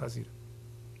تقسیم ناپذیره.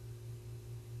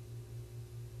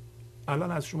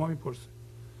 الان از شما میپرسه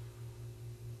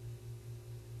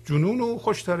جنون او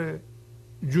خوشتره؟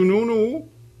 جنون او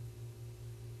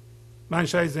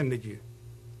منشأ زندگیه.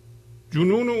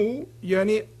 جنون او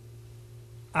یعنی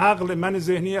عقل من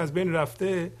ذهنی از بین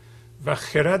رفته و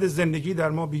خرد زندگی در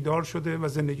ما بیدار شده و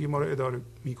زندگی ما رو اداره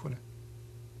میکنه.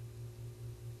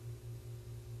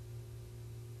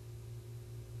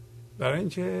 برای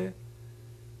اینکه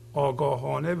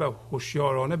آگاهانه و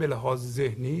هوشیارانه به لحاظ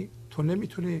ذهنی تو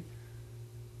نمیتونی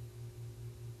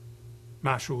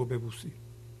معشوق رو ببوسی.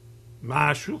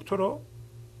 معشوق تو رو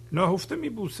نهفته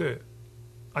میبوسه.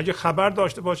 اگه خبر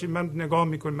داشته باشی من نگاه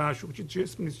میکنم معشوق که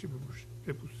جسم نیست که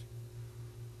ببوسی.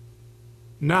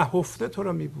 نهفته تو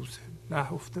رو میبوسه،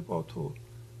 نهفته با تو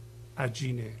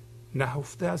عجینه،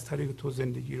 نهفته از طریق تو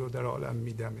زندگی رو در عالم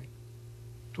میدمه.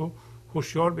 تو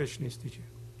هوشیار بهش نیستی که.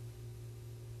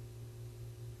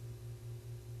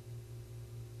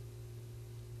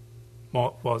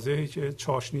 ما واضحه که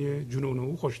چاشنی جنون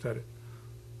او خوشتره.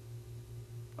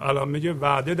 الان میگه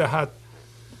وعده دهد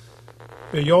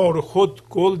به یار خود،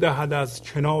 گل دهد از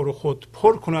کنار خود،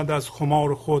 پر کند از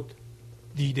خمار خود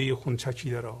دیده خون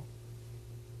چکیده را.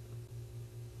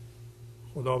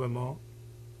 خدا به ما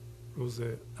روز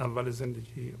اول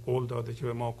زندگی قول داده که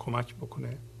به ما کمک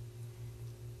بکنه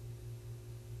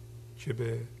که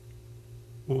به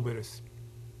او برسیم.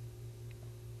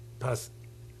 پس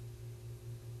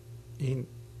این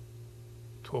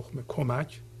تخم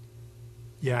کمک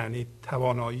یعنی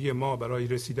توانایی ما برای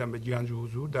رسیدن به گنج و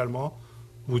حضور در ما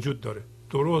وجود داره.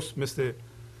 درست مثل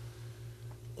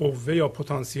قوه یا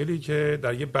پتانسیلی که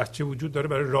در یه بچه وجود داره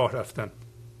برای راه رفتن،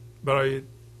 برای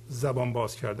زبان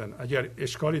باز کردن. اگر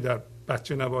اشکالی در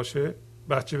بچه نباشه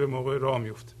بچه به موقع راه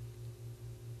میفته.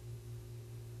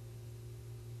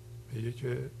 میگه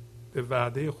که به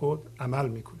وعده خود عمل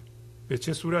میکنه. به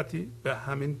چه صورتی؟ به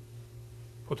همین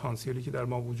پتانسیلی که در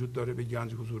ما وجود داره به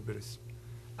گنج حضور برسیم،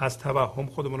 از توهم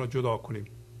خودمون رو جدا کنیم.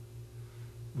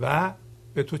 و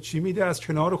به تو چی میده؟ از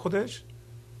کنار خودش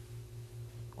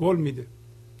گل میده.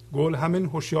 گل همین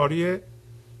هوشیاری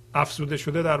افزوده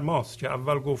شده در ماست که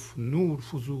اول گفت نور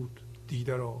فزود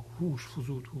دیده را، هوش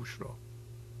فزود هوش را.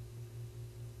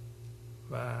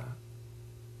 و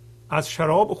از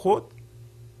شراب خود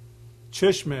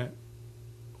چشم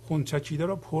خون چکیده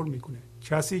را پر میکنه.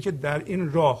 کسی که در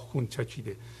این راه خون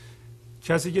چکیده،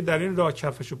 کسی که در این راه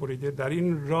کفشو بریده، در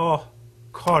این راه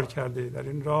کار کرده، در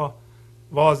این راه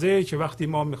واضحه که وقتی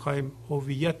ما میخوایم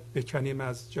هویت بکنیم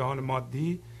از جهان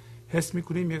مادی، حس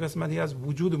میکنیم یه قسمتی از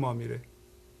وجود ما میره.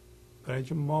 برای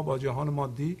اینکه ما با جهان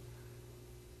مادی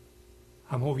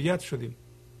هم هویت شدیم.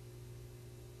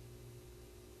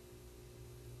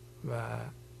 و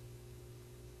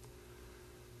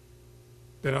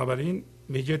بنابراین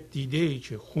میگه دیده ای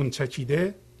که خون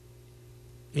چکیده،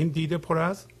 این دیده پر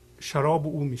از شراب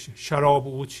او میشه. شراب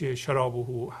او چیه؟ شراب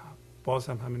او باز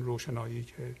هم همین روشنایی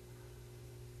که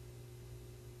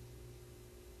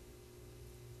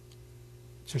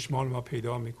چشمان ما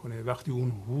پیدا میکنه وقتی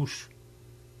اون هوش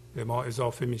به ما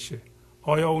اضافه میشه.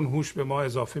 آیا اون هوش به ما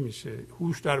اضافه میشه؟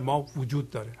 هوش در ما وجود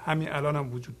داره، همین الان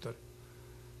هم وجود داره،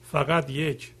 فقط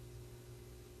یک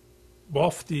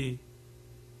بافتی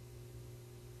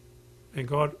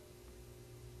انگار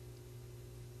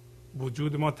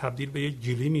وجود ما تبدیل به یک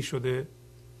گلیمی شده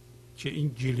که این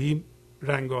گلیم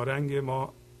رنگارنگ،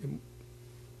 ما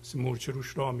مورچه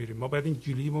روش راه میریم. ما باید این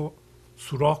گلیم رو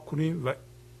سوراخ کنیم و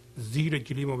زیر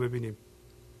گلیم رو ببینیم.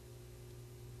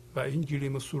 و این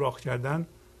گلیم رو سوراخ کردن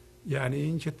یعنی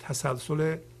این که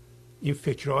تسلسل این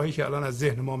فکرهایی که الان از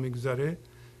ذهن ما میگذره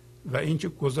و این که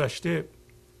گذشته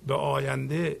به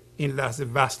آینده این لحظه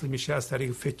وصل میشه از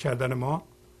طریق فکر کردن ما،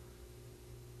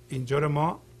 اینجا رو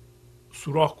ما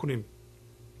سوراخ کنیم،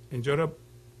 اینجا رو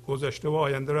گذشته و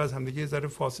آینده رو از همدیگه یه ذره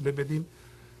فاصله بدیم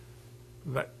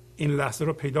و این لحظه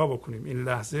رو پیدا بکنیم. این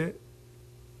لحظه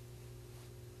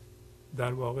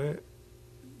در واقع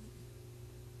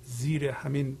زیر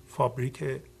همین فابریک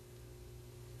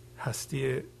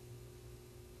هستی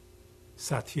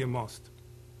سطحی ماست.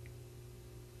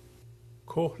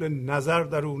 کحل نظر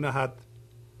در او نهد،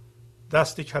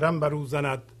 دست کرم بر او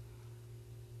زند،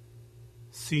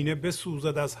 سینه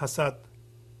بسوزد از حسد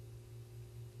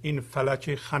این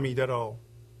فلک خمیده را.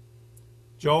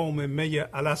 جام می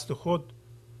الست خود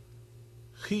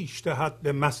خویش دهد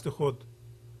به مست خود،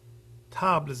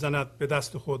 طبل زند به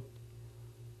دست خود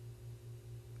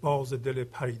باز دل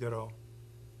پریده را.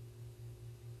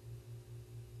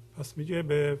 پس میگه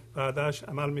به بعدش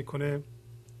عمل میکنه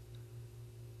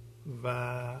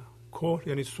و کحل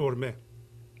یعنی سرمه.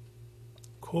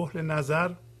 کحل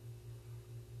نظر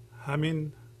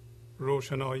همین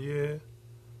روشنایی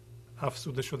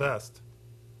افسوده شده است.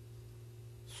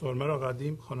 سرمه را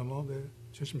قدیم خانم‌ها به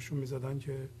چشمشون میزدن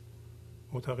که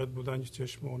معتقد بودن که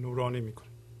چشم رو نورانی میکنه.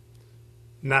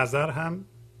 نظر هم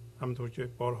همونطور که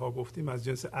بارها گفتیم از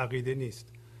جنس عقیده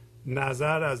نیست.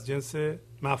 نظر از جنس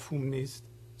مفهوم نیست،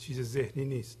 چیز ذهنی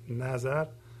نیست. نظر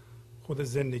خود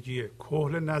زندگیه.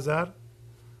 کحل نظر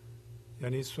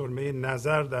یعنی سرمه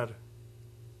نظر در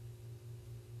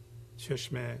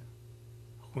چشم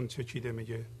خون چکیده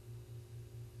میگه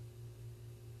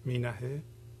مینهه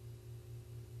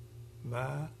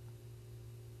و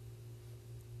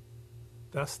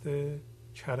دست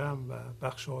کرم و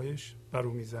بخشایش بر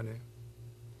او میزنه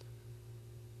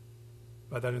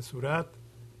و در این صورت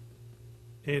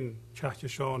این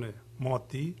کهکشان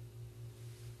مادی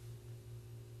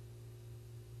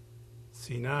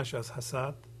سینه‌اش از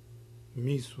حسد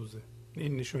میسوزه.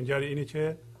 این نشونگر اینه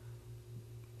که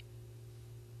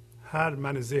هر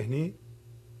من ذهنی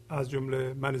از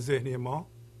جمله من ذهنی ما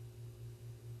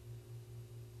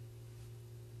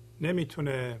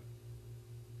نمیتونه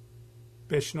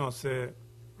بشناسه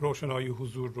روشنایی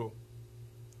حضور رو،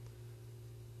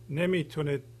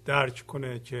 نمیتونه درک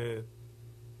کنه که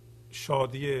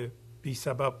شادی بی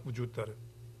سبب وجود داره،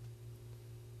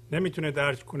 نمیتونه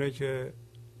درک کنه که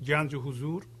گنج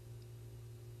حضور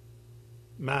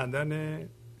معدن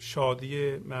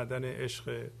شادی، معدن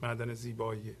عشق، معدن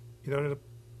زیباییه. اینا رو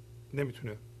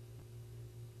نمیتونه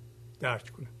درک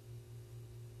کنه.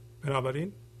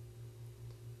 بنابراین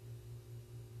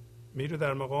میره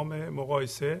در مقام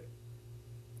مقایسه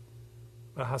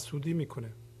و حسودی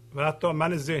میکنه و حتی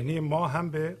من ذهنی ما هم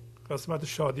به قسمت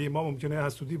شادی ما ممکنه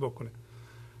حسودی بکنه.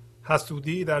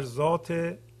 حسودی در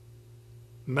ذات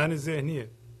من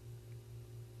ذهنیه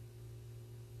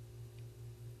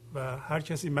و هر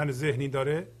کسی من ذهنی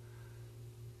داره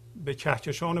به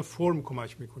کهکشان فرم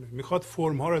کمک میکنه. میخواد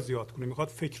فرم ها را زیاد کنه، میخواد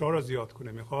فکرها را زیاد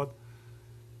کنه، میخواد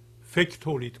فکر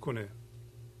تولید کنه.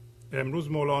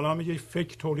 امروز مولانا میگه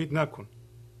فکر تولید نکن،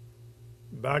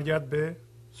 برگرد به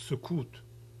سکوت.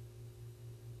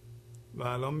 و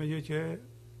الان میگه که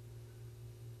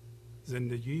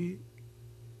زندگی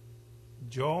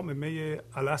جام می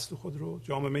الست خود رو،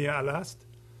 جام می الست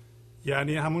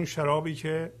یعنی همون شرابی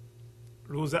که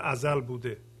روز ازل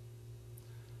بوده،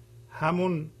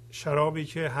 همون شرابی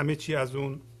که همه چی از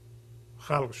اون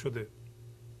خلق شده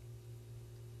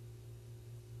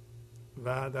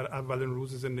و در اولین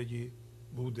روز زندگی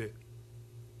بوده.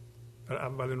 در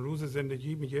اولین روز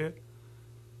زندگی میگه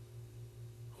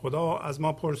خدا از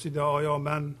ما پرسیده آیا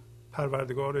من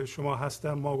پروردگار شما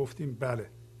هستم؟ ما گفتیم بله.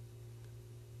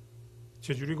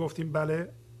 چجوری گفتیم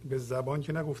بله؟ به زبان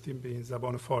که نگفتیم، به این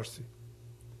زبان فارسی،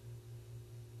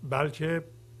 بلکه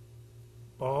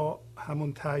با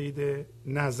همون تایید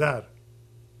نظر،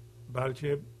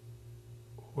 بلکه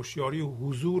هوشیاری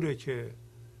حضوره که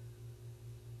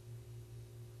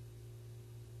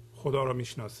خدا را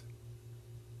میشناسه.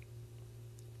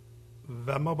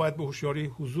 و ما باید به هوشیاری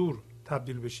حضور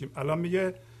تبدیل بشیم. الان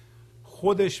میگه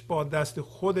خودش با دست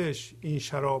خودش این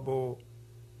شرابو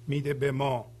میده به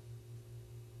ما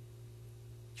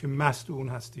که مست اون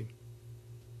هستیم.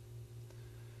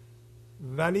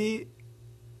 ولی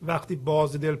وقتی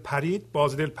باز دل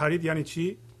پرید یعنی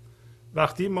چی؟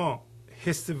 وقتی ما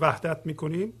حس وحدت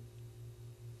میکنیم،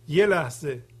 یه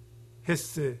لحظه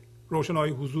حس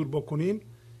روشنایی حضور بکنیم،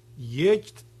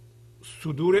 یک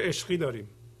صدور عشقی داریم،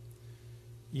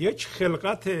 یک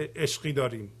خلقت عشقی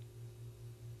داریم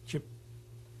که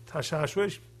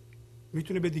تشعشعش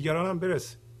میتونه به دیگران هم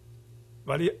برسه،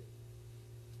 ولی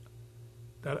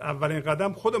در اولین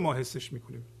قدم خود ما حسش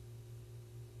میکنیم.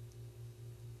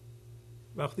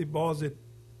 وقتی باز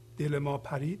دل ما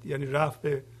پرید یعنی رفت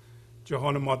به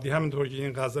جهان مادی، همونطور که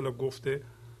این غزل رو گفته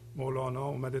مولانا،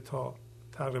 اومده تا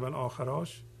تقریبا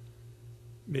آخراش،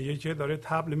 میگه که داره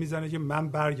طبل میزنه که من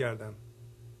برگردم.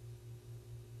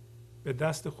 به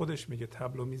دست خودش میگه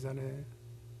طبل میزنه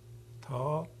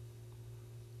تا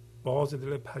باز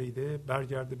دل پریده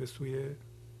برگرده به سوی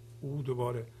او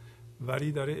دوباره.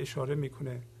 ولی داره اشاره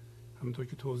میکنه همونطور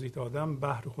که توضیح دادم،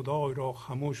 بحر خدای را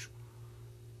خموش،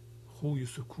 خوی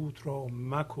سکوت را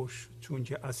مکش، چون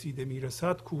که اسیده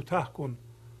میرسد کوته کن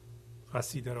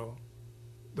قصیده را.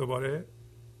 دوباره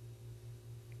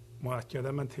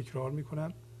مؤکدا من تکرار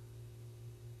میکنم،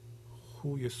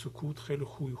 خوی سکوت خیلی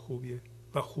خوی خوبیه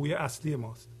و خوی اصلی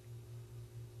ماست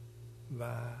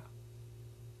و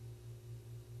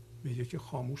میگه که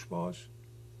خاموش باش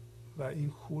و این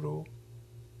خو رو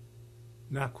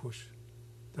نکش،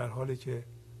 در حالی که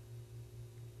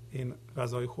این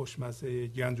غذای خوشمزه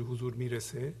گنج و حضور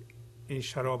میرسه، این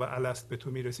شراب الست به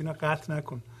تو میرسه، اینو قطع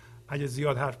نکن. اگه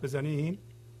زیاد حرف بزنی این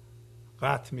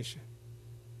قطع میشه.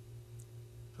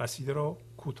 قصیده رو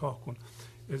کوتاه کن.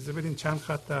 اجازه بدین چند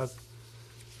خط از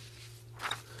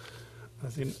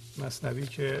این مثنوی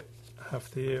که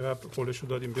هفته قبل قولشو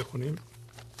دادیم بخونیم.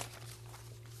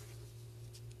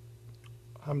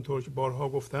 همطور که بارها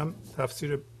گفتم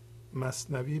تفسیر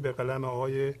مثنوی به قلم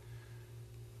آقای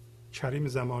کریم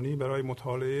زمانی برای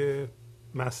مطالعه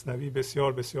مثنوی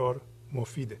بسیار بسیار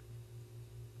مفیده.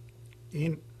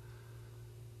 این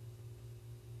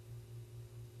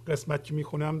قسمت که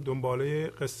میخونم دنباله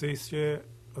قصه است که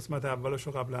قسمت اولش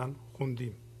رو قبلا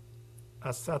خوندیم.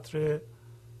 از سطر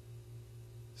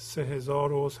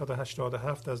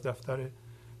 3187 از دفتر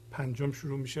پنجم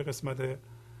شروع میشه. قسمت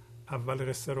اول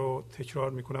قصه رو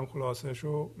تکرار میکنم، خلاصش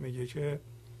رو. میگه که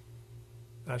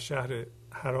در شهر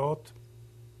هرات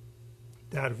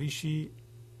درویشی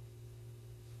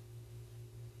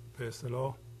به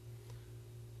اصطلاح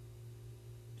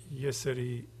یه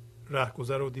سری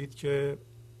رهگذر رو دید که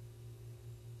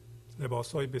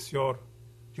لباسهای بسیار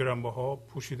گرانبها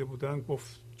پوشیده بودند.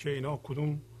 گفت که اینا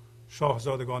کدوم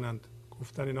شاهزادگانند؟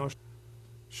 گفتن اینا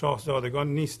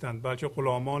شاهزادگان نیستند بلکه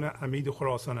غلامان عمید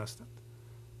خراسان هستند.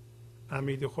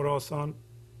 عمید خراسان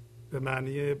به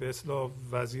معنی به اصطلاح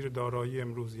وزیر دارایی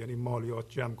امروز، یعنی مالیات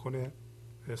جمع کنه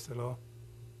به اصطلاح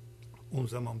اون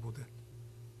زمان بوده.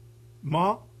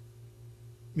 ما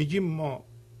میگیم ما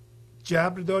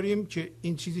جبر داریم که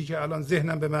این چیزی که الان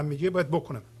ذهنم به من میگه باید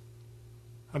بکنم.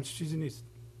 همچین چیزی نیست.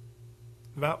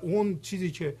 و اون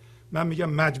چیزی که من میگم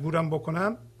مجبورم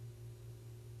بکنم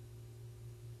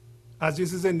از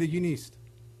جنس زندگی نیست،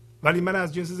 ولی من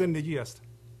از جنس زندگی هستم.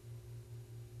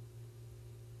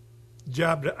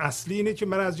 جبر اصلی اینه که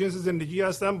من از جنس زندگی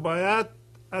هستم، باید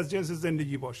از جنس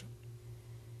زندگی باشم،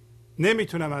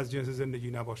 نمیتونم از جنس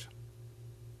زندگی نباشم.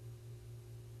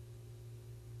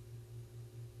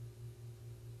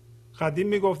 قدیم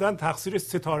میگفتن تقصیر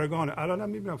ستارگانه. الان هم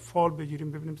میبینم فال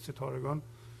بگیریم ببینیم ستارگان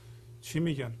چی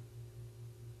میگن.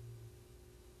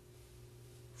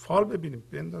 فال ببینیم،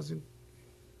 بندازیم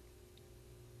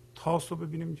تاس رو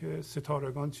ببینیم که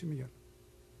ستارگان چی میگن.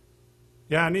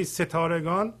 یعنی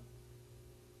ستارگان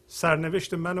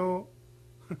سرنوشت منو،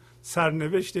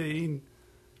 سرنوشت این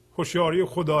هوشیاری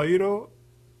خدایی رو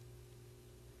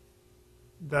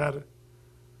در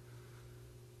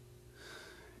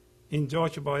اینجا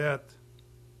که باید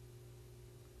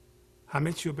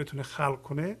همه چی رو بتونه خلق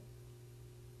کنه،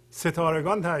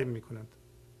 ستارگان تعیین میکنند.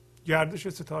 گردش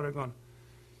ستارگان.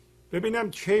 ببینم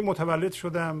کی متولد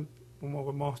شدم، اون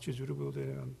موقع ماه چجوری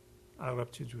بوده،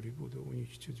 عقرب چجوری بوده، اون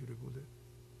یکی چجوری بوده.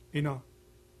 اینا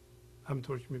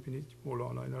همطور که میبینید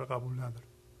مولانا اینا رو قبول نداره.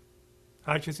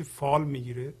 هر کسی فال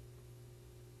میگیره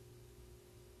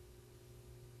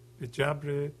به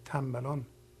جبر تنبلان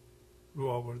رو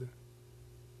آورده.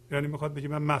 یعنی میخواد بگه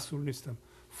من مسئول نیستم.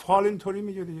 فال اینطوری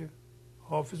میگه دیگه.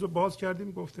 حافظ رو باز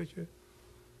کردیم گفته که،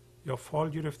 یا فال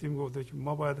گرفتیم گفته که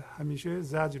ما باید همیشه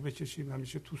زجر بکشیم،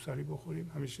 همیشه توسری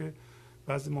بخوریم، همیشه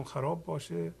وضعمون خراب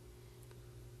باشه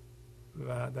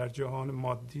و در جهان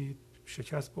مادی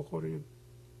شکست بخوریم،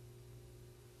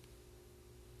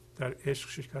 در عشق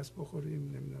شکست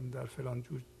بخوریم، نمیدونم در فلان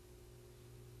جور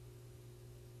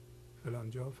فلان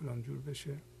جا فلان جور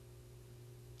بشه.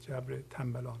 جبر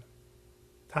تنبلانه.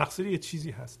 تقصیر یه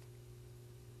چیزی هست.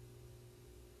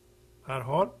 هر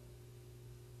حال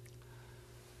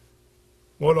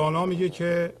مولانا میگه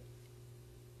که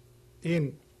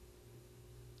این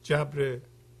جبر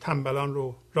تنبلان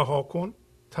رو رها کن،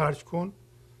 ترک کن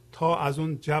تا از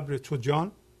اون جبر چو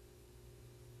جان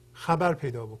خبر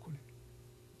پیدا بکنی.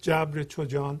 جبر چو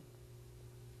جان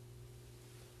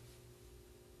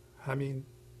همین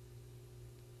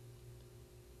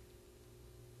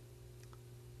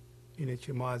اینه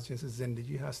که ما از جنس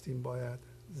زندگی هستیم، باید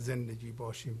زندگی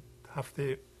باشیم.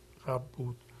 هفته قبل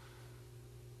بود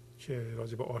که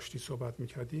راجع به آشتی صحبت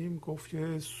میکردیم، گفت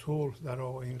که صلح در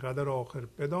این قدر آخر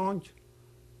بدانک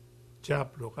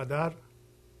جبر و قدر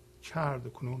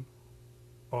کرد کنون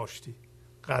آشتی.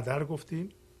 قدر گفتیم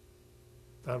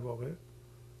در واقع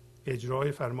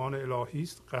اجرای فرمان الهی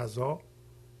است، قضا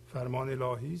فرمان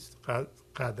الهی است،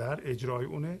 قدر اجرای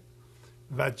اونه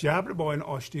و جبر با این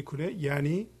آشتی کنه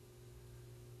یعنی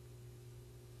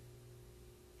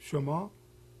شما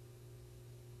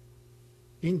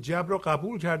این جبر رو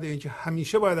قبول کرده این که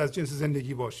همیشه باید از جنس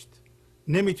زندگی باشید،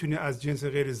 نمیتونه از جنس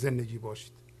غیر زندگی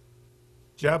باشید.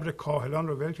 جبر کاهلان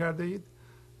رو ول کرده اید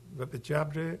و به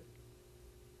جبر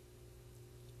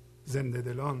زنده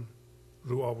دلان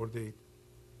رو آورده اید.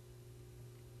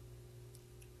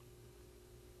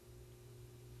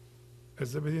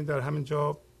 اجازه بدین در همین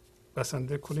جا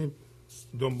بسنده کنیم،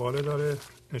 دنباله داره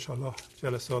انشالله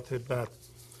جلسات بعد.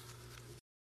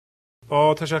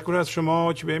 با تشکر از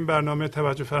شما که به این برنامه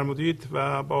توجه فرمودید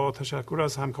و با تشکر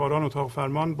از همکاران اتاق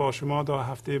فرمان با شما تا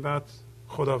هفته بعد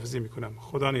خداحافظی میکنم.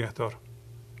 خدا نگهدار.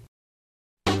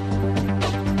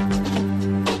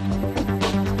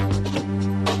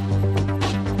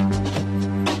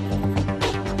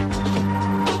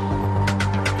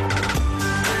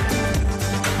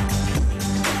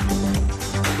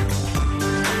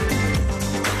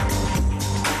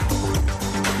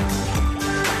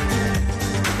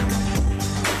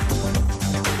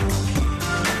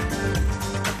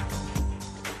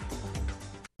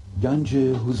 گنج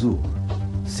حضور،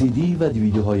 CD و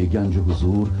دیویدیوهای گنج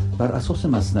حضور بر اساس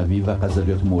مثنوی و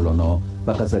غزلیات مولانا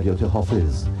و غزلیات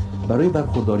حافظ برای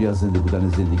برخورداری از زنده بودن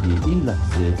زندگی این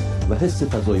لحظه و حس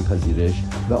فضای پذیرش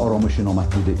و آرامش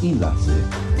نامحدود این لحظه،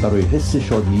 برای حس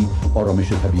شادی،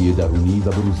 آرامش طبیعی درونی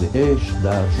و بروز عشق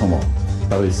در شما،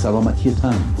 برای سلامتی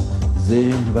تن،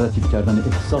 ذهن و لطیف کردن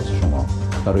احساس شما،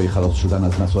 برای خلاص شدن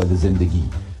از مسائل زندگی،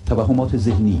 توهمات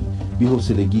ذهنی،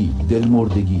 بی‌حوصلگی،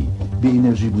 دلمردگی، بی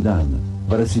انرژی بودن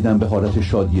و رسیدن به حالت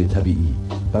شادی طبیعی،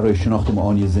 برای شناخت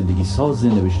معانی زندگی ساز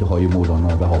نوشته‌های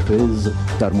مولانا و حافظ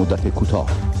در مدت کوتاه.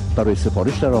 برای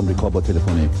سفارش در آمریکا با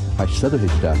تلفن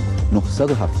 818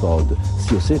 970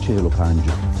 3345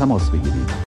 تماس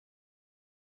بگیرید.